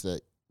sense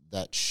that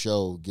that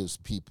show gives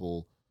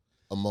people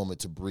a moment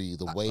to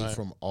breathe away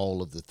from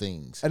all of the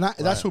things. And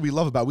that's what we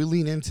love about it. We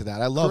lean into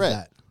that. I love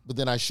that. But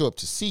then I show up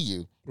to see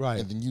you, right?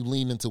 And then you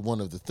lean into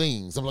one of the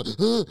things. I'm like,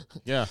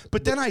 yeah.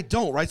 But then I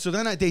don't, right? So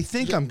then they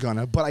think I'm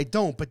gonna, but I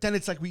don't. But then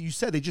it's like what you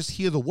said. They just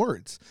hear the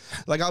words.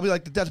 Like I'll be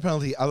like the death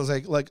penalty. I was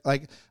like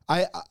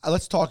I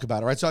let's talk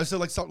about it, right? So I said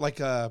like something like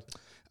I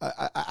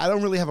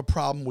don't really have a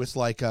problem with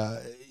like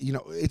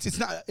it's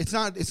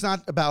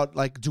not about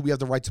like do we have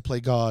the right to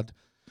play God.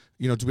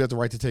 Do we have the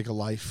right to take a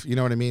life? You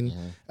know what I mean?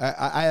 Mm-hmm.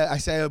 I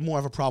say I more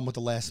have a problem with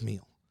the last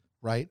meal,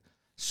 right?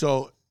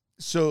 So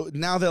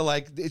now they're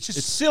like, it's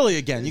silly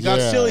again. You got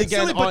silly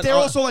again. Silly, but they're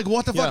also like,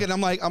 what the fuck? And I'm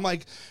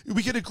like,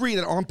 we could agree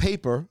that on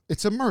paper,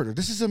 it's a murder.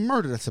 This is a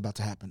murder that's about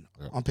to happen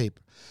on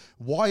paper.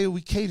 Why are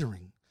we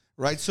catering?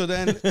 Right? So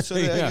then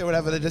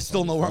whatever, they just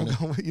still know where I'm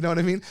going. You know what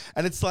I mean?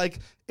 And it's like,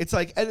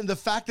 and the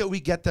fact that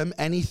we get them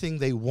anything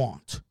they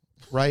want,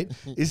 right,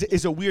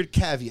 is a weird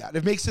caveat.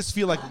 It makes us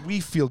feel like we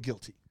feel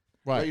guilty.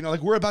 Right. Like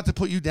we're about to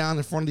put you down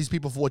in front of these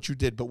people for what you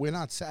did, but we're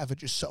not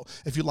savages. So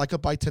if you like a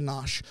bite to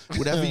nosh,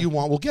 whatever you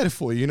want, we'll get it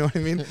for you. You know what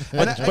I mean?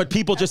 But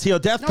people just hear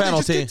death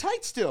penalty. They just get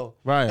tight still.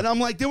 Right. And I'm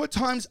like, there were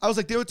times at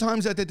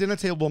the dinner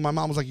table, my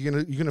mom was like,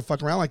 you're gonna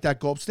fuck around like that,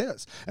 go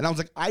upstairs. And I was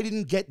like, I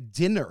didn't get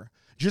dinner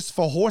just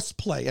for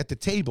horseplay at the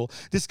table.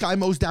 This guy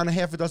mows down a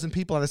half a dozen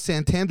people at a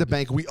Santander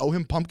bank. We owe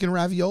him pumpkin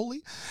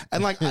ravioli.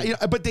 And like,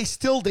 but they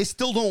still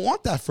don't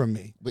want that from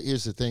me. But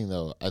here's the thing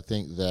though. I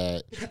think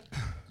that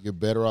you're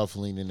better off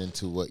leaning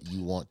into what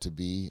you want to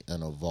be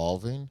and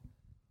evolving.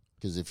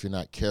 Because if you're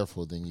not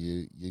careful, then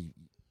you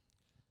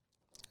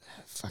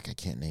fuck, I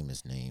can't name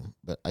his name.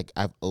 But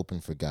I've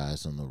opened for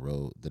guys on the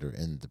road that are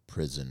in the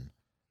prison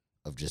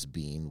of just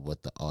being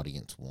what the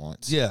audience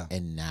wants. Yeah.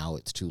 And now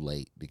it's too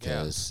late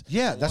because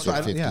that's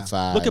what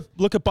 55.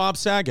 Look at Bob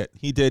Saget.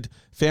 He did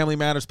Family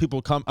Matters.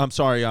 People come. I'm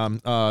sorry.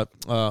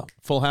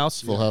 Full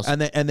House. Full House.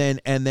 And then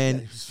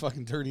he was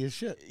fucking dirty as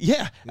shit.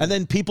 Yeah. And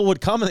then people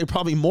would come and they're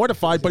probably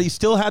mortified, but he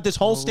still had this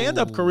whole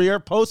stand-up career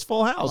post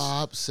Full House.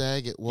 Bob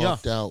Saget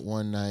walked out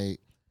one night.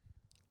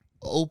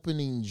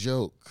 Opening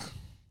joke.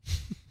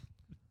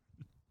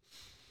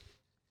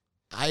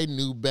 I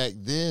knew back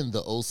then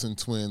the Olsen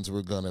twins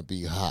were going to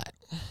be hot.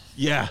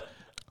 Yeah.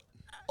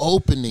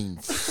 Opening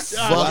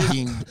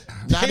fucking,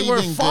 not They even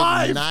were good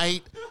five.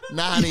 night,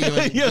 not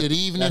even good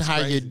evening, That's how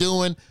crazy. you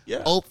doing?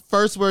 Yeah. Oh,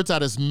 first words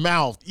out his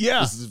mouth.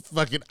 Yeah. This is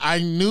fucking, I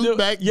knew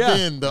back yeah.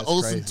 then the That's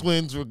Olsen crazy.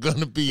 twins were going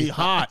to be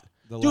Hot.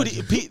 Dude,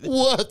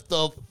 What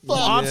the fuck?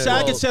 Bob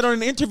Saget bro? said on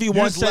an interview You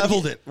once just that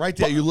leveled it right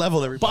there. You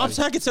leveled everybody. Bob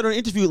Saget said on an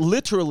interview,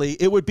 literally,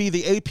 it would be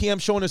the 8 p.m.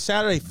 show on a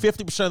Saturday.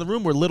 50% of the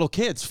room were little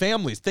kids,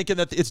 families, thinking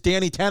that it's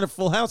Danny Tanner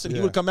Full House, and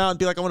he would come out and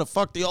be like, "I want to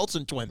fuck the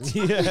Olsen twins."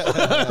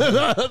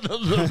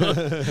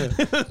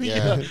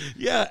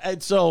 Yeah.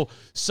 And so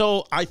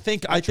I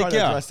think try to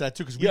address that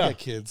too because we get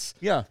kids.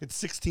 Yeah. It's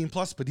 16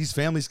 plus, but these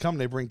families come,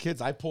 they bring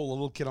kids. I pull a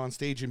little kid on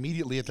stage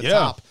immediately at the Yeah.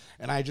 top,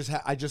 and I just say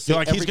You're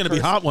like, he's every gonna be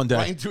curse hot one day.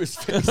 right into his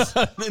face.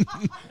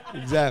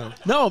 Exactly.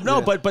 No,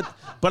 Yeah.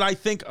 but I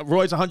think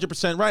Roy's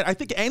 100% right. I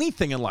think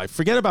anything in life,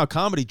 forget about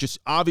comedy, just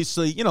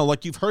obviously,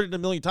 like you've heard it a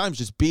million times,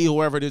 just be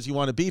whoever it is you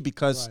want to be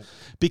because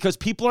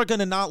people are going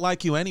to not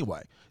like you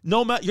anyway.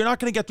 No matter, you're not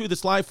going to get through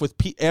this life with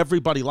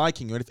everybody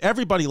liking you. And if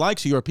everybody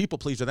likes you, you're a people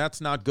pleaser.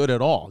 That's not good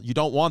at all. You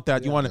don't want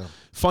that. You want to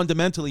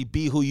fundamentally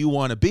be who you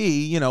want to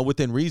be,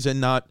 within reason,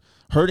 not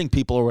hurting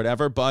people or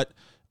whatever.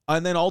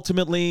 And then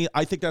ultimately,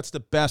 I think that's the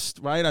best,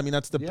 right? I mean,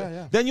 that's the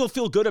then you'll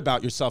feel good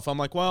about yourself. I'm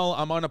like, well,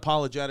 I'm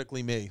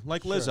unapologetically me,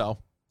 like Lizzo.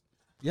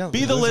 Yeah,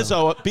 Be the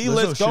Lizzo. Be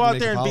Lizzo. Go shouldn't out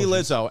make there and be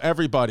apologies. Lizzo.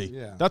 Everybody.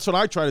 Yeah. That's what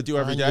I try to do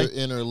every Find day.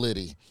 your inner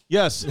Liddy.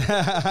 Yes.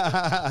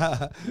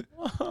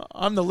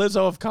 I'm the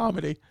Lizzo of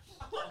comedy.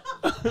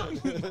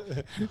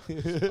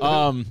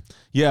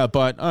 Yeah,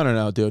 but I don't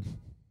know, dude.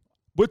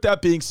 With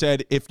that being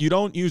said, if you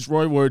don't use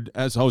Roy Wood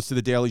as host of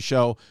the Daily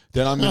Show,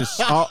 then I'm gonna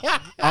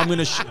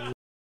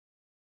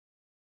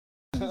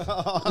You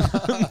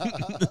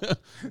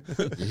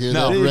hear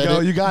No. that, There you go.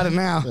 Reddit? You got it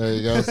now. There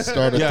you go.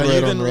 Start a yeah, you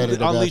thread on can Reddit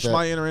about unleash that.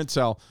 my inner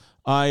incel.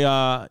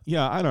 I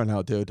don't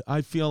know, dude.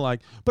 I feel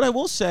like, but I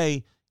will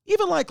say,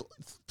 even like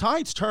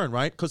tides turn,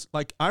 right? Because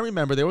like I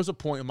remember there was a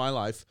point in my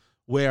life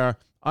where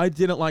I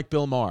didn't like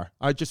Bill Maher.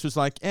 I just was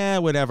like,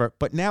 whatever.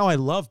 But now I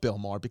love Bill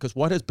Maher because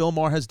what Bill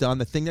Maher has done,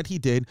 the thing that he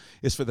did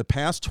is for the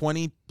past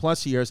 20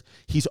 plus years,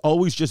 he's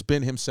always just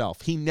been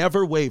himself. He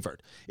never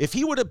wavered. If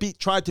he would have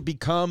tried to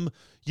become,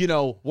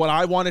 what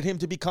I wanted him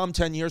to become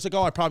 10 years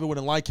ago, I probably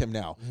wouldn't like him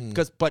now.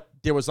 But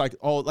there was like,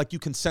 you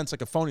can sense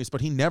like a phonies, but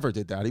he never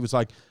did that. He was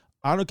like,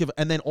 I don't give,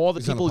 and then all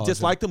the people who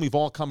disliked him, we've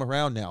all come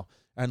around now.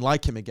 and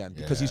like him again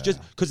because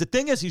because the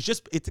thing is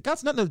it's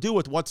got nothing to do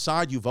with what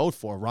side you vote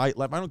for, right?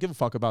 Like I don't give a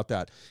fuck about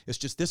that. It's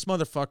just this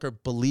motherfucker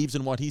believes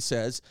in what he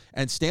says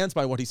and stands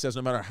by what he says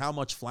no matter how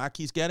much flack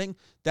he's getting.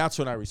 That's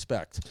what I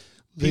respect.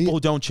 People who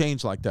don't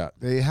change like that.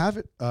 They have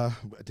it. I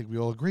think we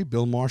all agree.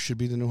 Bill Maher should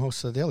be the new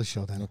host of The Daily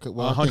Show then. Okay,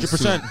 well,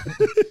 100%.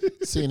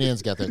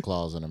 CNN's got their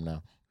claws in them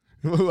now.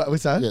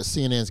 What's that? Yeah,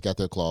 CNN's got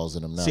their claws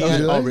in them now.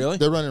 Oh, really?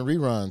 They're running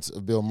reruns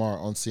of Bill Maher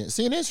on CNN.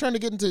 CNN's trying to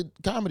get into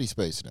comedy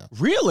space now.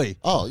 Really?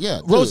 Oh, yeah.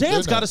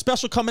 Roseanne's got a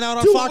special coming out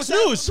on Fox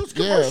News.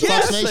 Yeah,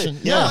 Fox Nation.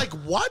 Yeah. Like,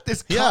 what?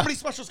 This comedy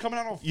special's coming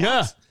out on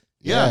Fox?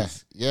 Yeah.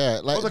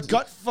 Like,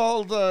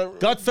 the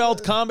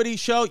Gutfeld comedy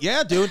show?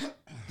 Yeah, dude.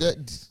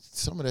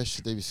 Some of that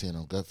shit they be seeing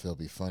on Gutfeld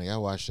be funny. I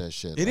watch that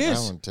shit. It is.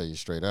 I want to tell you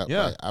straight up.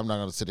 Yeah. Like, I'm not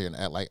going to sit here and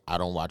act like I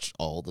don't watch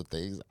all the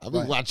things. I've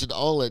been watching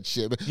all that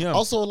shit. But Yeah.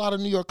 also, a lot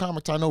of New York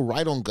comics I know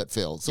write on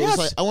Gutfeld. So Yes. it's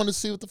like, I want to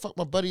see what the fuck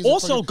my buddies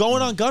Also,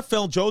 going on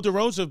Gutfeld, Joe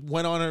DeRosa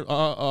went on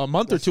a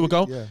month or two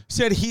ago,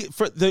 said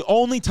for the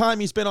only time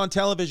he's been on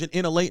television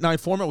in a late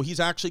night format where he's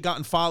actually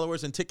gotten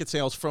followers and ticket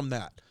sales from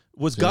that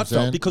was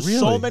Gutfeld. Because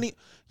so many,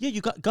 you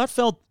got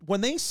Gutfeld,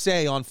 when they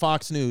say on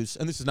Fox News,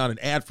 and this is not an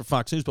ad for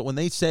Fox News, but when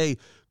they say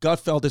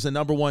Gutfeld is the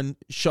 #1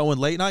 show in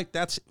late night,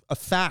 that's a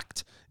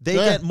fact. They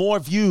get more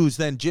views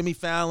than Jimmy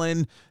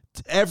Fallon,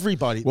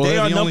 everybody. Well, they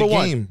are the only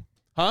 #1. game.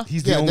 Huh?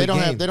 He's the only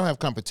game. they don't have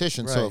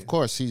competition, so of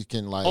course he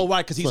can like. Oh,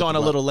 right, because he's on a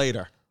little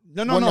later.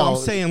 No, I'm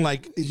saying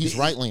like he's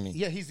right leaning.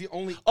 Yeah, he's the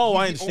only. Oh,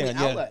 I he's the understand.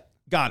 only Yeah. outlet.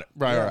 Got it.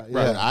 Right.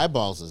 But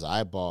eyeballs is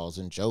eyeballs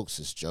and jokes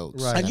is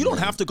jokes. Right. And you don't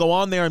have to go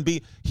on there and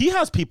be. He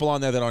has people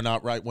on there that are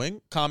not right wing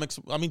comics.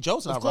 I mean,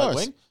 Joe's not right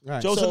wing.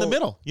 Right. Joe's in the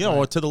middle,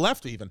 or to the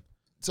left even.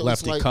 So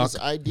Lefty it's like cuck.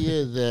 this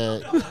idea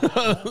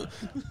that.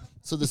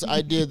 So this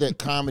idea that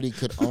comedy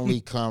could only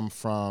come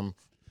from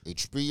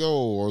HBO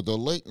or the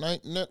late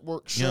night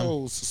network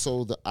shows.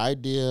 So the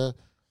idea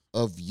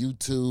of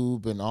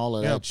YouTube and all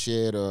of that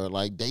shit, or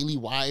like Daily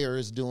Wire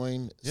is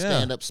doing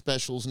stand-up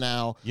specials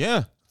now.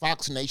 Yeah.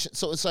 Fox Nation.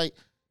 So it's like,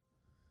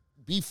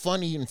 be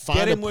funny and find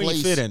Get a in where place.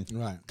 you fit in,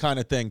 Right. kind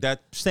of thing.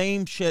 That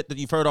same shit that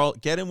you've heard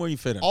get in where you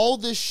fit in. All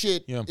this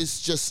shit Yeah.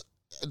 is just,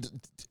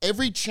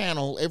 every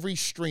channel, every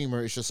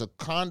streamer is just a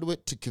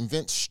conduit to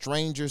convince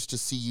strangers to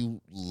see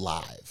you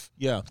live.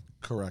 Yeah.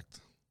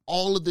 Correct.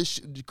 All of this,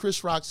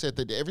 Chris Rock said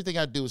that everything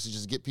I do is to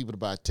just get people to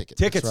buy a ticket.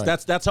 Tickets.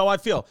 That's how I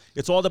feel.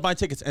 It's all to buy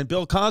tickets. And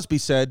Bill Cosby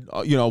said,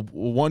 a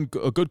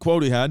good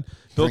quote he had.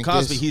 Bill Drink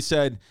Cosby.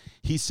 this.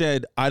 He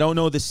said, I don't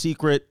know the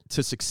secret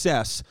to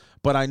success,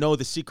 but I know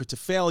the secret to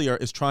failure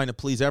is trying to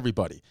please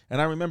everybody.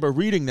 And I remember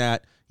reading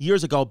that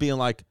years ago, being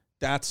like,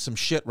 that's some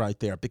shit right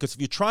there. Because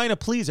if you're trying to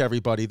please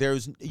everybody,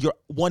 you're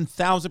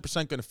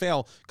 1,000% going to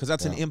fail because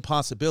that's an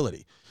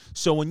impossibility.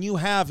 So when you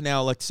have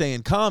now, let's say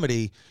in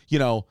comedy,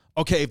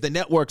 okay, if the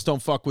networks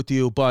don't fuck with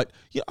you, but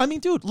I mean,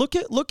 dude, look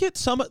at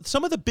some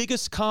of the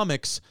biggest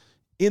comics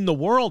in the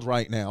world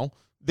right now.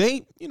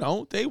 They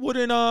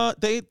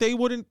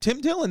wouldn't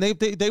Tim Dillon,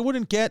 they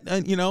wouldn't get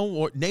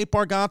or Nate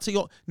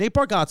Bargatze. Nate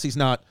Bargatze's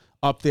not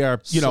up there,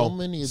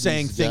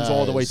 saying things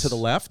all the way to the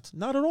left.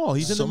 Not at all.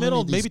 He's in the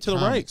middle, maybe to the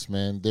right.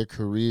 Man, their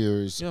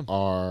careers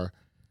are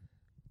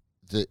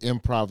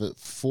the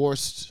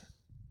forced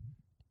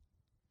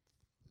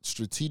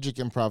strategic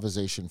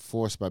improvisation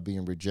forced by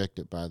being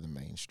rejected by the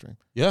mainstream.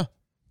 Yeah.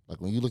 Like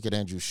when you look at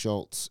Andrew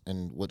Schultz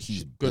and what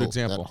he's Good built,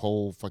 example. that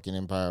whole fucking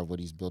empire of what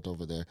he's built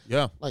over there.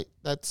 Yeah. Like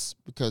that's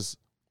because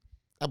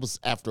that was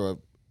after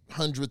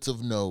hundreds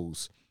of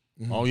no's.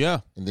 Oh, yeah.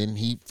 And then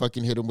he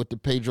fucking hit him with the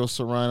Pedro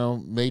Serrano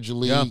Major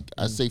League. Yeah.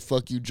 I say,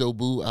 fuck you, Joe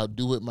Boo. I'll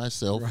do it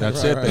myself.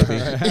 That's it, baby.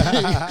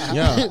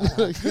 Yeah.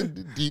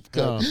 Deep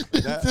cut.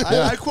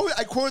 I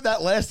quoted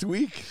that last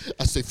week.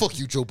 I say, fuck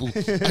you, Joe Boo.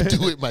 I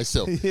do it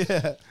myself.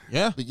 Yeah.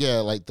 But yeah,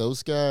 like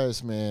those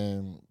guys,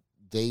 man,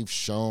 they've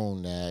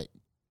shown that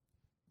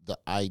the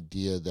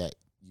idea that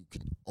you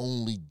can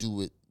only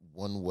do it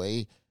one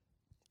way,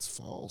 it's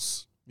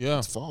false. Yeah.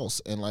 It's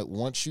false. And like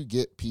once you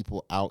get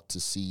people out to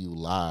see you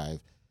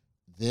live,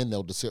 then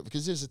they'll discover.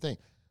 Because here's the thing,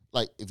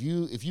 like if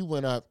you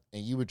went up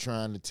and you were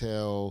trying to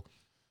tell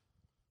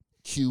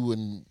Q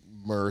and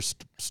Mer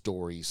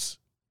stories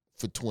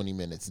for 20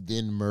 minutes,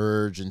 then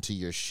merge into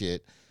your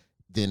shit,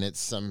 then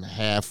it's some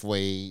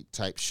halfway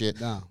type shit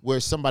where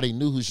somebody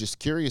new who's just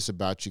curious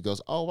about you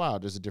goes, oh wow,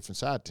 there's a different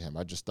side to him.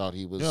 I just thought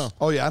he was. Yeah.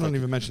 Oh yeah, I don't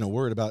even mention a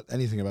word about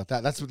anything about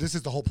that. This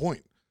is the whole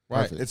point.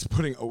 Right. Perfect. It's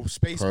putting a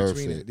space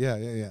between it.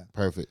 Yeah.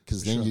 Perfect.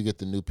 Because then you get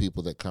the new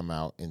people that come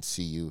out and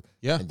see you.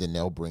 Yeah. And then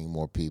they'll bring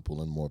more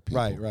people and more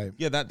people. Right.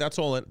 Yeah, that's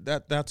all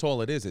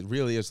it is. It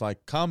really is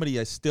like comedy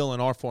is still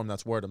an art form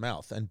that's word of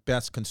mouth and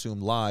best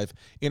consumed live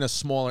in a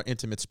smaller,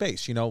 intimate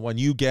space. When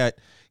you get,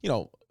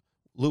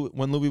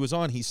 when Louis was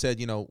on, he said,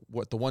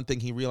 what the one thing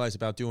he realized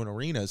about doing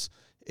arenas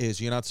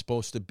is you're not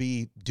supposed to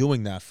be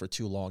doing that for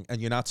too long,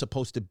 and you're not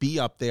supposed to be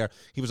up there.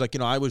 He was like,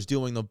 I was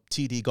doing the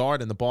TD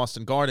Garden, the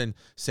Boston Garden,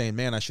 saying,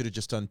 man, I should have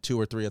just done 2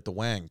 or 3 at the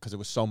Wang because it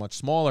was so much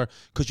smaller.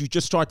 Because you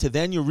just start to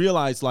then you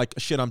realize, like,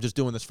 shit, I'm just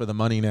doing this for the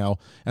money now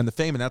and the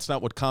fame, and that's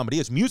not what comedy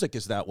is. Music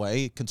is that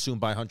way, consumed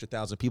by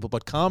 100,000 people,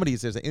 but comedy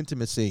is there's an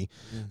intimacy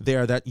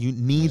there that you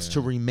needs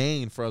to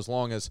remain for as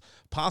long as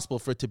possible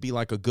for it to be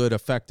like a good,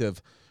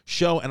 effective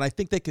show. And I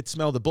think they could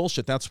smell the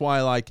bullshit. That's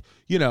why, like,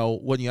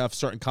 when you have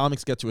certain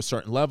comics get to a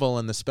certain level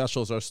and the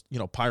specials are,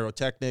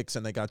 pyrotechnics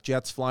and they got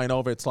jets flying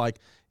over, it's like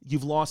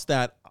you've lost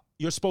that.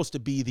 You're supposed to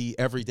be the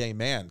everyday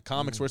man.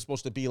 Comics, we're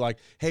supposed to be like,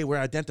 hey, we're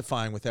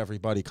identifying with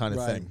everybody kind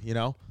of thing,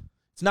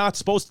 It's not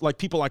supposed to, like,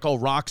 people like, oh,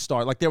 rock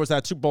star. Like, there was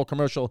that Super Bowl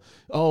commercial,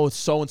 oh,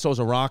 so-and-so's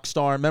a rock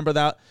star. Remember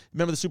that?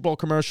 Remember the Super Bowl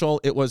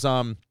commercial? It was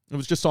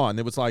just on.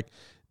 It was like,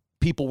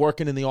 people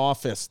working in the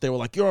office, they were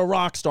like, you're a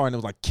rock star. And it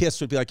was like, Kiss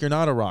would be like, you're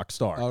not a rock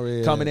star.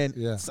 Coming in.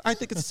 Yeah. I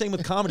think it's the same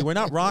with comedy. We're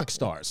not rock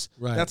stars.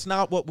 Right. That's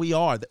not what we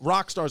are.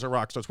 Rock stars are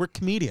rock stars. We're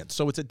comedians.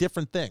 So it's a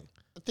different thing.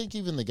 I think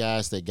even the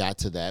guys that got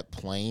to that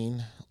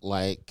plane,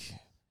 like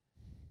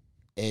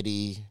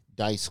Eddie,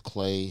 Dice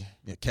Clay.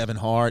 Yeah, Kevin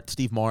Hart,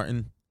 Steve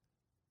Martin.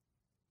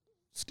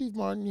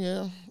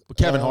 Yeah. But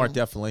Kevin Hart,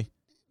 definitely.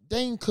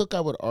 Dane Cook, I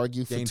would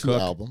argue, for 2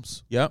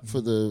 albums. Yep. For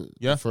the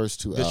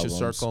first 2 albums. Vicious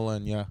Circle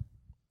and,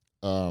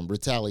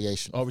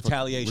 Retaliation. Oh,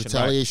 Retaliation.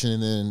 Retaliation, right.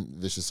 And then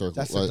Vicious Circle.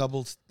 That's the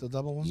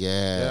double one?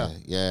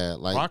 Yeah.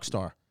 Like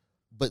Rockstar.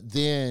 But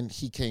then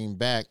he came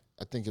back.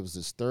 I think it was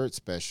his 3rd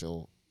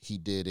special. He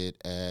did it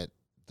at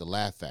the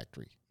Laugh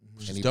Factory.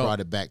 And he brought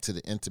it back to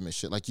the intimate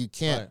shit. Like, you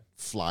can't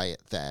fly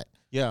at that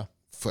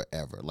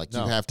forever. Like, you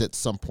have to at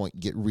some point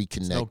get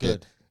reconnected. It's no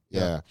good.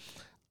 Yeah.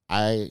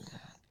 I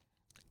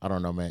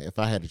don't know, man. If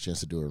I had a chance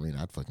to do an arena,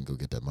 I'd fucking go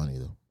get that money,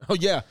 though. Oh,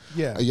 yeah.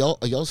 Yeah.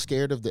 Are y'all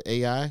scared of the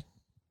AI?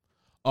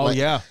 Oh, like,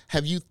 yeah.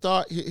 Have you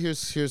thought,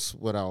 here's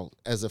what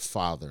as a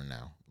father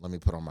now, let me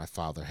put on my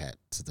father hat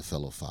to the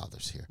fellow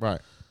fathers here.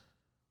 Right.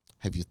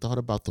 Have you thought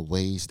about the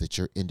ways that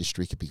your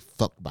industry could be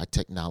fucked by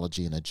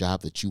technology, and a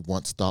job that you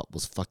once thought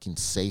was fucking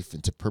safe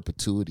into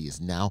perpetuity is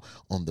now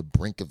on the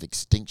brink of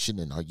extinction?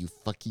 And are you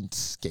fucking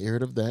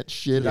scared of that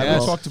shit? Yeah,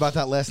 we talked about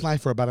that last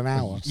night for about an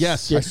hour.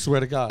 Yes. I swear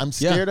to God. I'm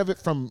scared of it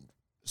from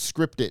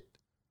scripted,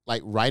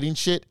 like writing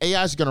shit.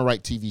 AI is going to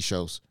write TV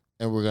shows.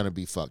 And we're going to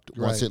be fucked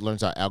once it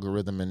learns our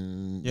algorithm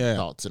and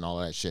thoughts and all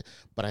that shit.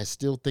 But I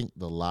still think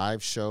the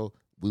live show,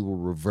 we will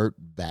revert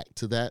back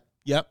to that.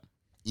 Yep.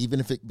 Even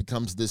if it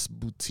becomes this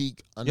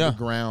boutique,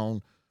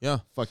 underground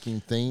fucking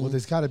thing. Well,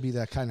 there's got to be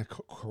that kind of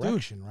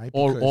correction, right?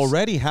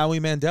 Already, Howie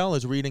Mandel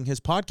is reading his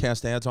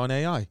podcast ads on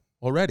AI.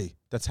 Already.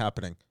 That's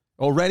happening.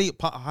 Already.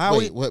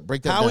 Howie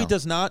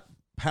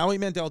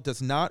Mandel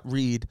does not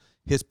read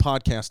his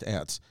podcast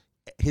ads.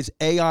 His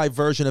AI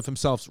version of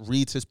himself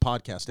reads his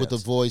podcast with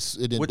ads. The voice,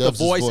 with the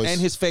voice and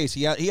his face.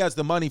 He has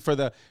the money for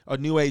the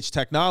new age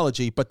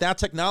technology, but that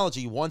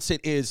technology, once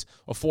it is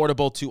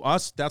affordable to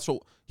us, that's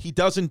what he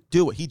doesn't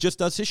do. It. He just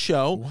does his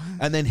show,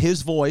 and then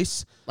his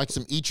voice, like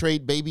some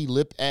E-Trade baby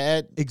lip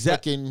ad.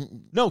 Exactly.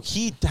 No,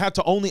 he had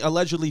to only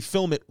allegedly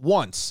film it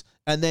once,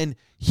 and then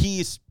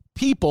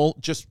people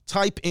just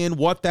type in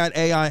what that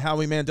AI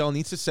Howie Mandel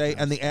needs to say,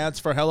 and the ads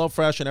for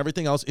HelloFresh and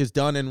everything else is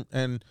done,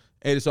 and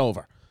it is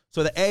over.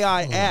 So the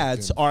AI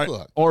ads are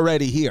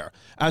already here.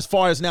 As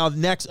far as now,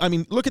 next, I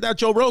mean, look at that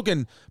Joe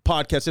Rogan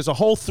podcast. There's a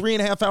whole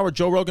 3.5-hour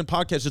Joe Rogan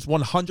podcast. It's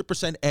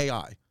 100%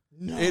 AI.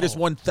 No. It is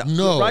right,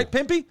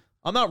 Pimpy?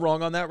 I'm not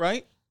wrong on that,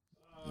 right?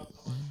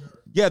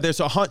 Yeah, there's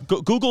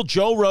Google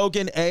Joe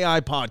Rogan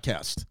AI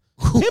podcast.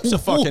 Pimp's a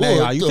fucking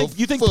AI. You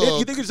think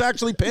it's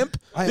actually Pimp?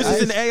 This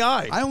is an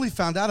AI. I only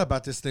found out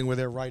about this thing where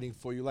they're writing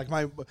for you. Like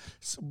my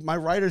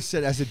writer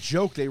said, as a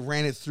joke, they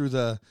ran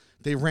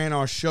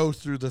our show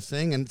through the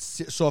thing and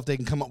saw if they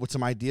can come up with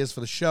some ideas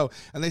for the show.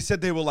 And they said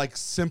they were like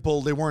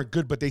simple, they weren't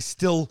good, but they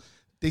still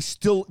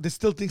generated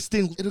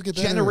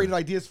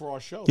ideas for our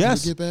show.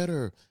 Yes, it'll get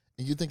better.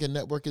 And you think a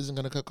network isn't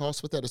going to cut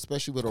costs with that,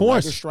 especially with a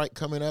writer's strike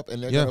coming up,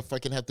 and they're going to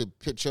fucking have to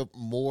pitch up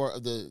more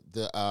of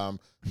the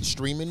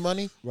streaming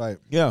money? Right.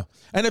 Yeah.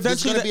 And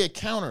eventually there's going to be a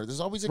counter. There's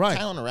always a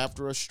counter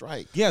after a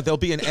strike. Yeah, there'll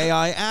be an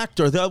AI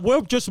actor.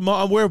 We're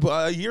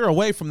a year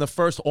away from the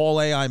first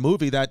all AI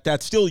movie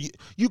that still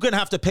you're going to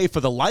have to pay for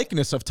the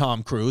likeness of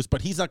Tom Cruise,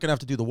 but he's not going to have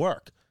to do the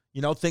work.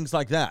 Things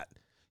like that.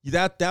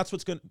 That's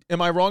what's going to...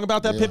 Am I wrong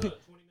about that, Pippi?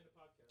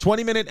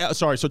 20 minute.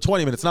 Sorry, so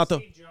 20 minutes, not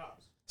the...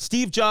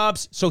 Steve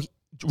Jobs. So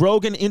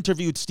Rogan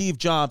interviewed Steve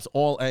Jobs,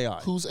 all AI.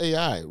 Who's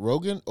AI?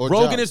 Rogan or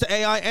Rogan Jobs? Is the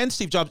AI and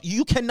Steve Jobs.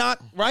 You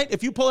cannot, right?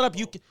 If you pull it up,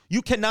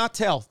 you cannot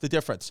tell the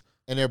difference.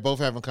 And they're both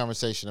having a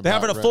conversation about They're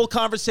having a full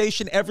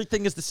conversation.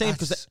 Everything is the same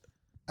because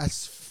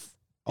it's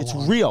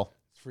real.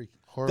 It's freaky.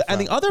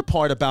 And the other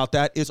part about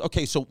that is,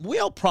 okay, so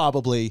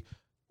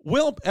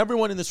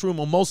everyone in this room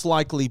will most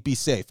likely be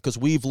safe because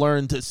we've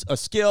learned a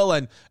skill,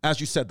 and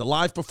as you said, the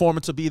live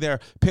performance will be there,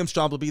 Pimp's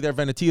job will be there,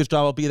 Venetia's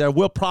job will be there.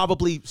 We'll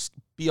probably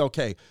be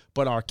okay.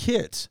 But our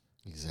kids,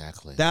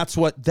 Exactly. That's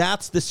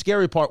the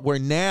scary part, where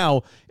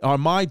now are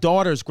my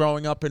daughters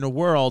growing up in a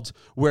world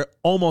where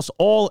almost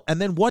all, and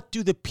then what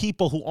do the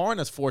people who aren't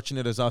as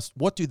fortunate as us,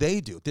 what do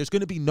they do? There's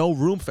going to be no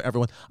room for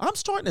everyone. I'm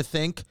starting to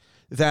think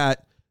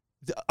that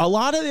a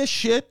lot of this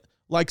shit,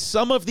 like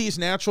some of these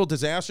natural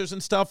disasters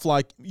and stuff,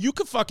 like you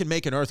could fucking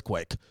make an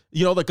earthquake.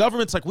 You know, the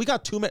government's like, we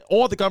got too many,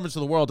 all the governments of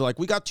the world are like,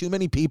 we got too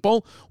many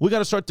people. We got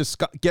to start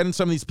getting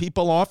some of these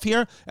people off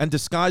here and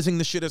disguising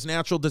the shit as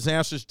natural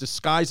disasters,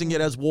 disguising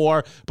it as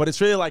war. But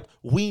it's really like,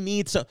 we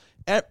need some,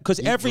 because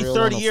every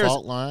 30 years,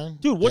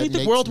 dude, what do you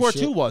think World War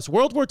II was?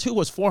 World War II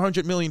was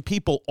 400 million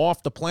people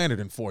off the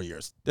planet in 4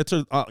 years.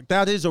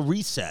 That is a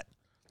reset.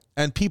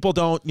 And people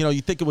don't, you know,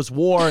 you think it was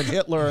war and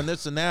Hitler and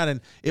this and that,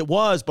 and it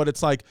was, but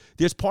it's like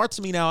there's parts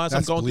of me now as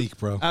I'm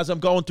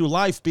going through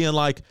life, being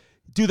like,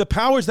 do the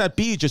powers that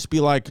be just be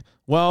like,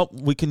 well,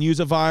 we can use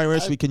a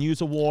virus, we can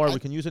use a war, we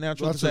can use a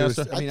natural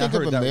disaster. I think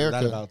of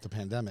America about the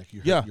pandemic.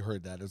 You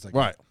heard that. It's like,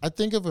 right. I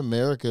think of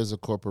America as a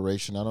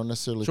corporation. I don't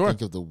necessarily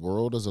think of the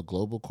world as a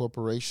global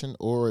corporation,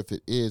 or if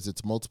it is,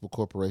 it's multiple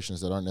corporations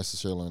that aren't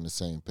necessarily on the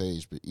same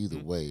page. But either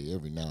way,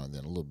 every now and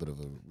then, a little bit of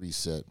a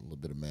reset, a little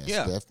bit of mass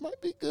death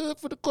might be good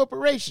for the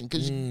corporation,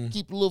 because you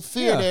keep a little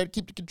fear there to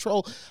keep the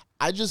control.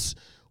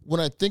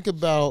 When I think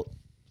about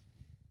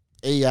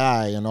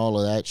AI and all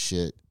of that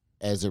shit,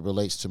 as it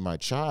relates to my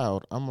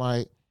child, I'm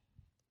like,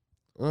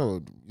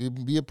 oh, you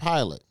can be a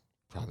pilot.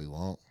 Probably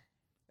won't.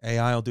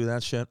 AI will do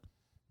that shit.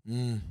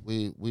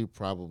 We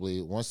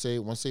probably once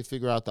they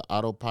figure out the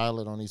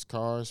autopilot on these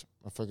cars,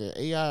 I forget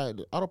AI.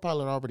 The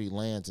autopilot already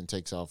lands and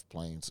takes off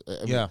planes.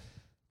 I mean,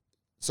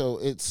 so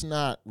it's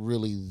not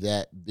really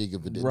that big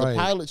of a deal. The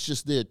pilot's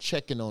just there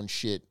checking on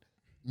shit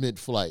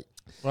mid-flight.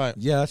 Right.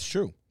 Yeah, that's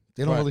true.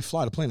 They don't really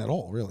fly the plane at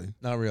all, really.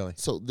 Not really.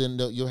 So then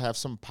you'll have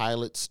some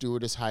pilot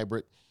stewardess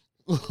hybrid.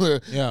 Where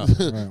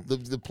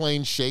the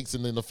plane shakes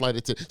and then the flight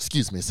attendant,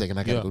 excuse me a second,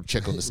 I gotta go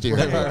check on the steering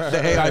wheel.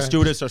 The AI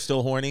stewardess are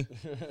still horny.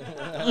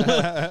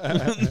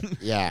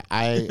 Yeah,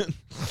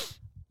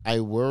 I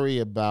worry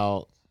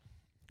about,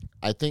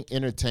 I think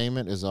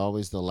entertainment is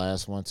always the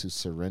last one to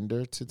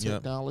surrender to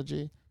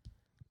technology.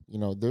 You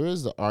know, there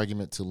is the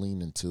argument to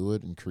lean into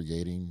it and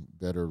creating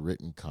better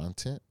written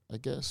content, I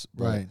guess.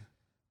 But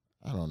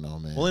I don't know,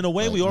 man. Well, in a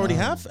way, we already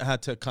have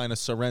had to kind of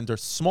surrender,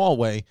 small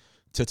way,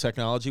 to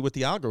technology with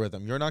the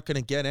algorithm. You're not going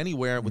to get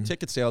anywhere with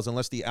ticket sales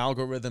unless the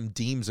algorithm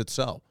deems it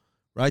so,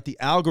 right? The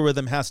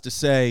algorithm has to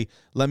say,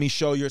 let me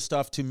show your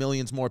stuff to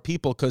millions more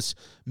people because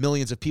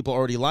millions of people are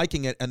already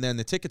liking it, and then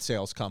the ticket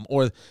sales come.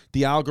 Or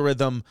the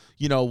algorithm,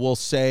 you know, will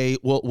say,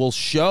 will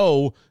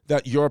show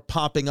that you're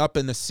popping up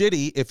in the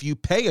city if you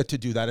pay it to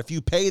do that. If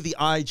you pay the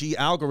IG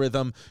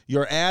algorithm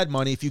your ad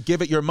money, if you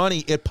give it your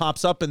money, it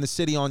pops up in the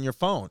city on your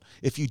phone.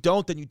 If you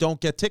don't, then you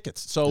don't get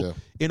tickets. So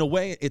in a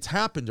way, it's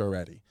happened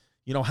already.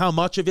 You know, how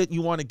much of it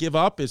you want to give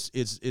up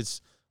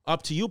is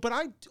up to you. But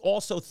I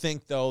also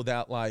think, though,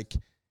 that, like,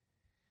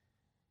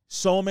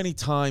 so many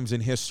times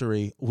in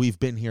history we've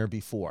been here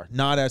before.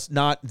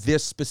 Not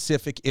this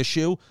specific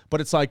issue, but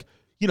it's like,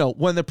 you know,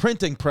 when the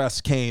printing press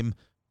came,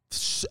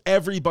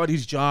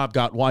 everybody's job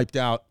got wiped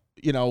out,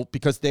 you know,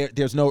 because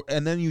there's no,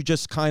 and then you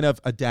just kind of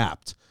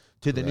adapt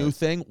to the new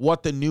thing.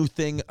 What the new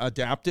thing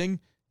adapt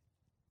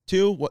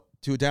to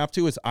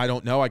is, I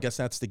don't know. I guess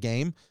that's the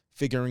game.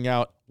 Figuring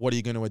out what are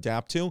you going to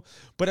adapt to.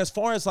 But as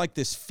far as like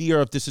this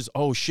fear of this is,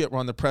 oh shit, we're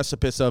on the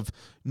precipice of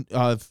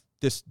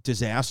this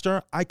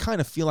disaster, I kind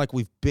of feel like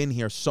we've been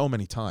here so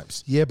many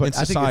times. Yeah, but in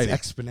I society. think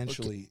it's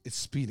exponentially, it's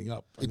speeding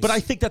up. But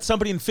I think that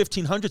somebody in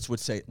 1500s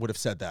would have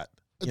said that.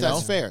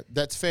 That's fair.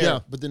 That's fair. Yeah.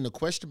 But then the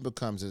question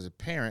becomes, as a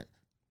parent,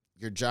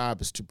 your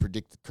job is to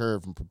predict the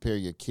curve and prepare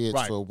your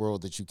kids for a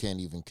world that you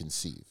can't even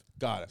conceive.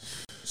 Got it.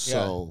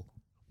 So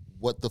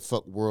what the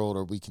fuck world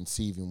are we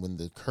conceiving when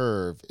the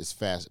curve is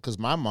fast? Because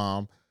my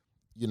mom,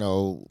 you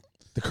know,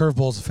 the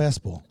curveball's a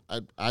fastball.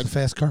 It's a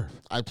fast curve.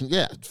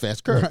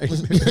 Fast curve. Right.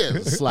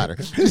 Slider.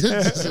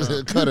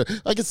 Cutter.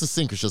 I guess the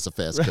sinker's just a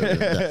fast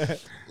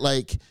curve.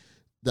 Like,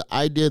 the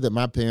idea that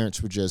my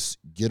parents would just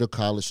get a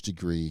college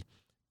degree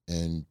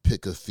and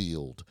pick a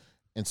field.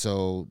 And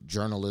so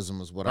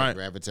journalism is what I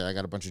gravitate. I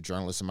got a bunch of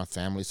journalists in my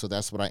family, so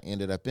that's what I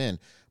ended up in.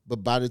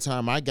 But by the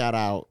time I got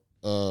out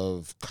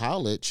of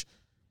college,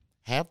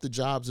 half the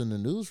jobs in the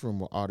newsroom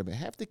were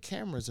automated. Half the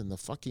cameras in the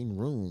fucking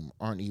room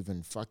aren't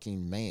even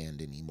fucking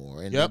manned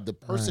anymore. And the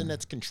person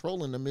that's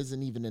controlling them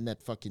isn't even in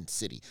that fucking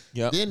city.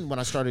 Then when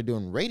I started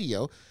doing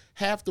radio,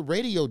 half the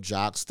radio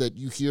jocks that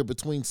you hear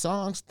between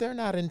songs, they're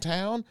not in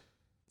town.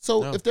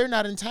 So if they're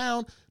not in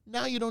town,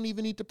 now you don't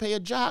even need to pay a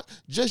jock.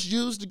 Just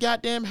use the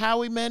goddamn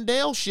Howie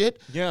Mandel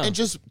shit and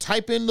just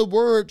type in the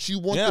words you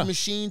want the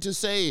machine to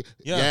say.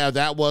 Yeah,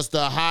 that was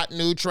the hot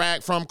new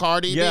track from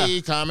Cardi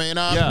B coming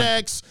up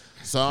next.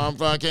 Some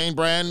fucking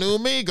brand new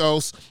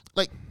Migos.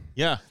 Like,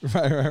 Yeah.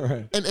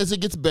 Right. And as it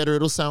gets better,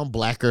 it'll sound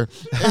blacker.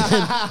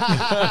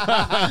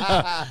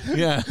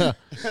 Yeah.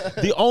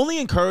 The only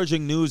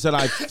encouraging news that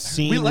I've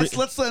seen.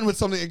 Let's end with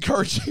something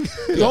encouraging.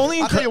 The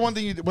only I'll tell you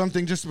one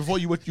thing. Just before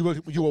you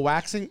were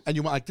waxing and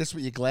you went like this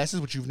with your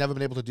glasses, which you've never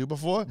been able to do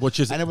before.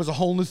 And it was a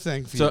whole new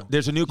thing for so you.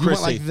 there's a new You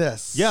Chrissy. went like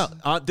this. Yeah.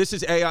 This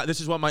is AI.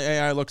 This is what my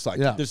AI looks like.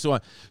 Yeah. This is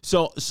what.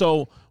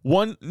 So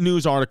one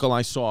news article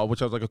I saw,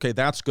 which I was like, okay,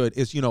 that's good.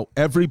 Is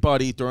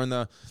everybody during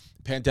the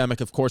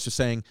pandemic, of course, is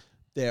saying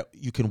that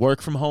you can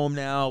work from home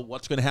now.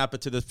 What's going to happen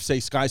to the, say,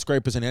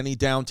 skyscrapers in any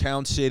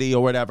downtown city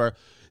or whatever,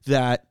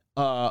 that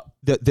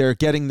they're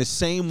getting the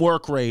same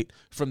work rate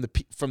from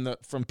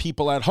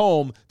people at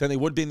home than they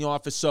would be in the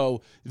office.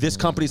 So this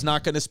company's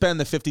not going to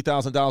spend the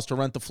 $50,000 to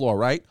rent the floor,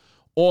 right?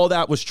 All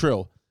that was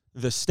true.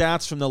 The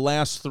stats from the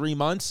last 3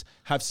 months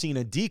have seen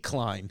a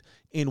decline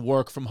in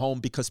work from home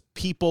because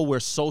people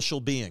were social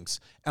beings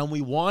and we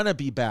want to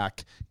be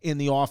back in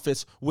the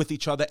office with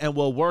each other, and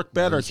we'll work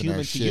better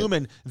human to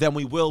human than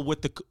we will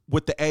with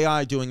the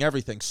AI doing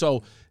everything.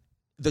 So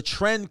the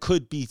trend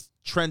could be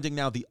trending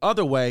now the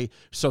other way.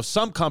 So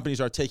some companies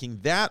are taking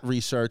that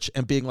research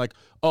and being like,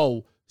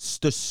 oh,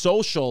 the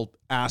social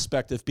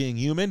aspect of being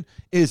human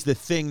is the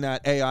thing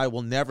that AI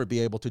will never be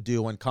able to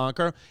do and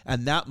conquer,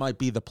 and that might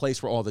be the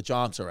place where all the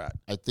jobs are at.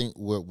 I think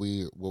what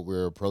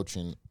we're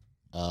approaching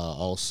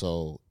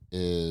also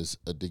is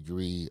a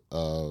degree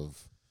of,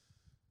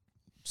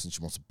 since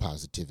you want some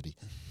positivity,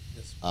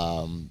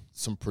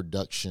 some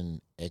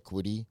production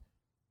equity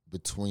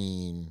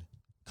between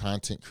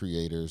content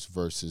creators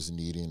versus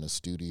needing a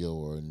studio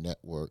or a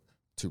network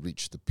to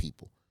reach the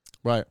people.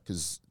 Right.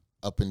 Because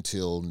up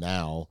until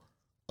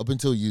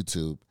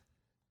YouTube,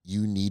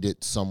 you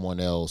needed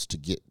someone else to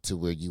get to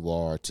where you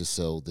are to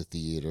sell the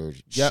theater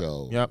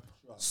show. Yep.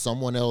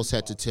 Someone else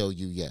had to tell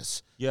you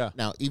yes. Yeah.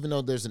 Now, even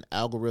though there's an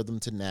algorithm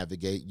to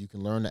navigate, you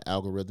can learn the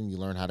algorithm, you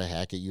learn how to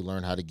hack it, you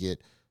learn how to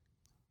get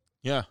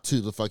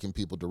to the fucking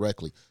people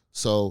directly.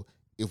 So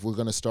if we're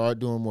going to start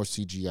doing more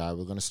CGI,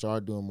 we're going to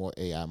start doing more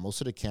AI.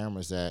 Most of the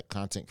cameras that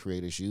content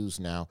creators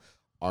use now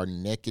are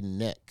neck and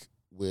neck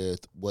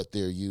with what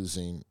they're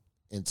using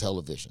in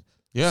television.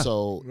 Yeah.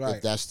 So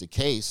if that's the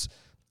case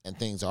and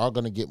things are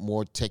going to get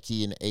more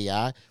techie in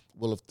AI,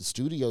 well, if the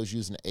studio's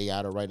using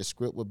AI to write a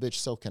script, well, bitch,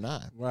 so can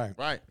I.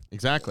 Right.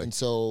 Exactly. And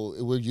so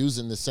we're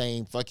using the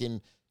same fucking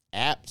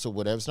apps or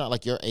whatever. It's not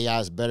like your AI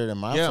is better than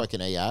my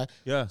fucking AI.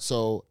 Yeah.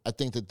 So I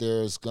think that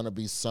there's going to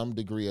be some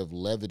degree of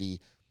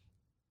levity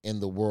in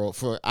the world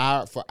for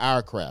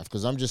our craft.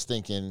 Because I'm just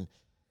thinking,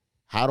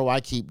 how do I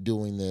keep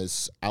doing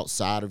this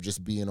outside of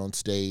just being on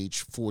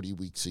stage 40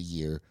 weeks a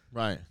year?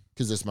 Right.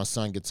 Because as my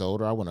son gets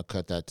older, I want to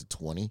cut that to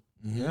 20.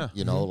 Yeah.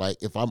 You know, like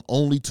if I'm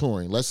only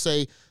touring, let's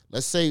say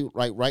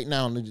like right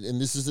now,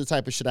 and this is the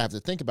type of shit I have to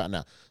think about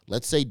now.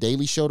 Let's say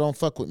Daily Show don't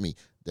fuck with me.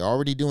 They're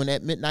already doing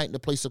At Midnight in the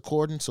place of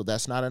Corden, so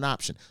that's not an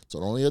option. So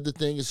the only other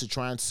thing is to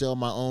try and sell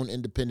my own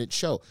independent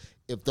show.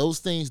 If those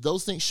things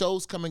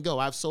shows come and go.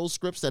 I've sold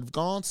scripts that have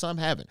gone, some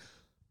haven't.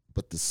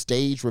 But the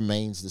stage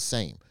remains the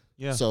same.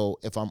 Yeah. So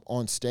if I'm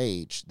on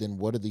stage, then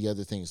what are the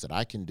other things that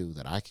I can do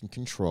that I can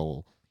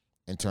control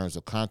in terms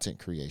of content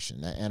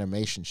creation? That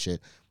animation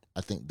shit,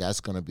 I think that's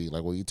going to be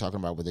like what you're talking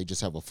about, where they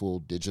just have a full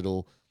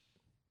digital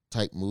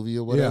type movie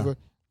or whatever.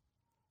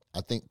 Yeah.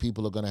 I think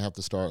people are going to have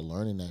to start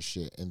learning that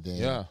shit. And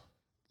then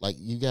like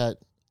you got,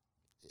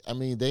 I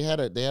mean, they had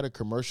a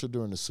commercial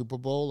during the Super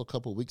Bowl a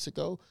couple of weeks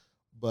ago,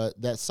 but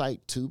that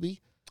site Tubi.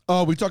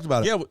 Oh, we talked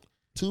about it. Yeah.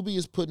 Tubi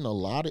is putting a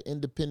lot of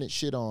independent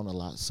shit on.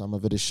 Some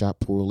of it is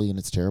shot poorly and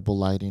it's terrible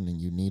lighting and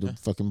you need a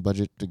fucking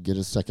budget to get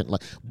a second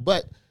light.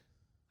 But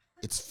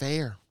it's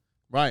fair.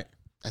 Right.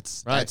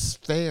 That's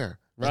fair.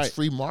 Right. That's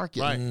free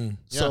market. Right.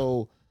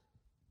 So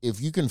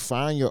if you can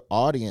find your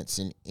audience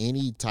in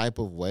any type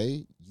of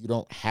way, you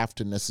don't have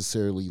to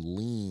necessarily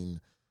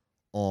lean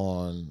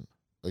on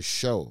a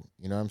show.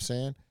 You know what I'm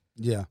saying?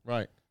 Yeah.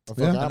 Right.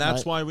 Yeah. And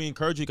that's why we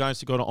encourage you guys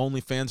to go to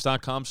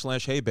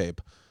onlyfans.com/heybabe,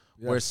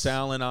 where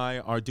Sal and I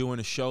are doing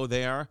a show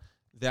there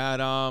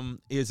that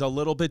is a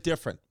little bit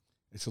different.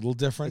 It's a little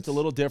different. It's a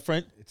little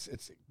different.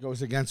 It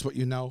goes against what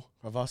you know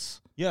of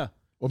us. Yeah.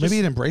 Or maybe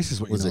it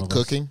embraces what you know of us. Was it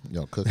cooking?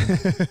 Yo, cooking.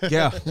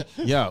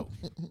 Yeah.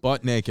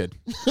 Butt naked.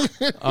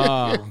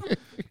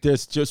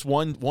 There's just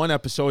one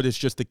episode is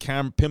just the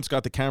Pimp's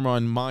got the camera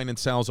on mine and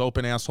Sal's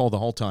open asshole the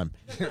whole time.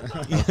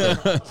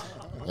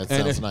 That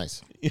sounds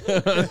nice.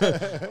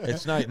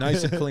 It's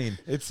nice and clean.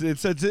 It's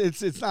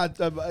not.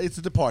 It's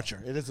a departure.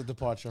 It is a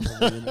departure.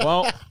 From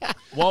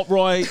Well,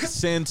 Roy,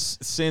 since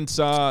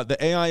the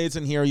AI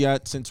isn't here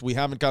yet, since we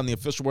haven't gotten the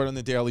official word on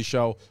the Daily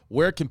Show,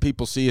 where can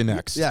people see you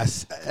next?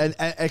 Yes, and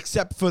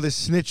except for the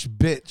snitch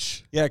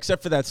bitch. Yeah,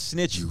 except for that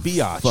snitch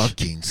biatch.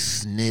 Fucking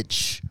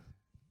snitch.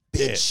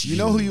 Bitch. You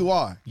know who you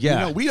are. Yeah. You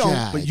know, we don't,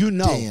 God but you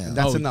know. damn. And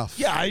that's enough.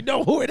 Yeah, I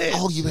know who it is.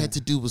 All you had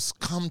to do was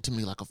come to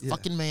me like a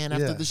fucking man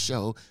after the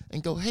show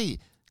and go, hey,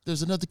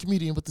 there's another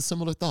comedian with a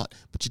similar thought.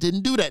 But you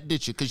didn't do that,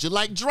 did you? Because you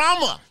like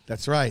drama.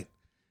 That's right.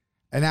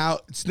 And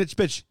now, snitch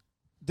bitch,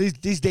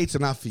 these dates are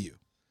not for you.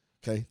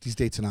 Okay? These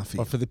dates are not for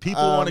you. But for the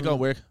people who want to go,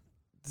 where?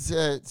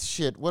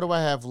 Shit, what do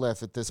I have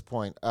left at this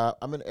point?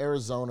 I'm in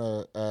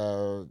Arizona.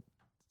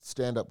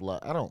 Stand Up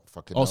Live. I don't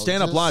fucking know. Oh,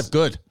 Stand Up Live,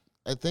 good.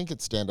 I think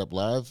it's Stand Up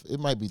Live. It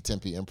might be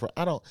Tempe Improv.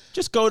 I don't.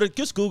 Just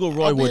Google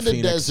Roy I'll Wood be in the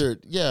Phoenix.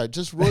 desert. Yeah,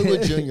 just Roy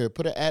Wood Jr.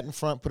 Put an @ in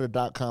front, put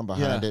a .com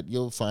behind it.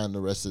 You'll find the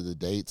rest of the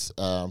dates.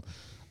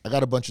 I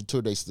got a bunch of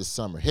tour dates this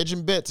summer.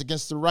 Hedging bets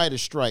against the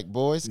writers' strike,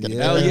 boys. Got to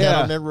get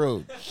on that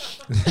road.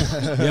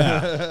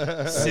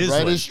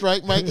 Writers'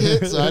 strike might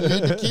hit, so I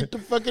need to keep the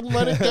fucking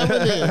money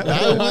coming in.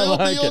 I will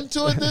be on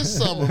tour this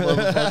summer,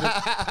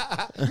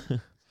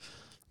 motherfucker.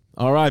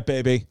 All right,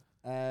 baby.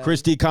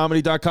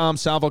 ChrisDComedy.com,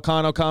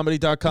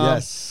 SalVulcanoComedy.com.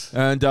 Yes.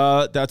 And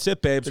that's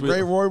it, babes. The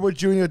great Roy Wood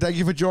Jr., thank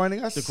you for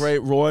joining us. The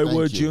great Roy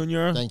Wood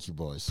Jr. Thank you,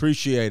 boys.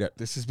 Appreciate it.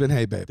 This has been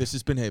Hey Babe. This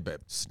has been Hey Babe.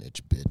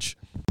 Snitch bitch.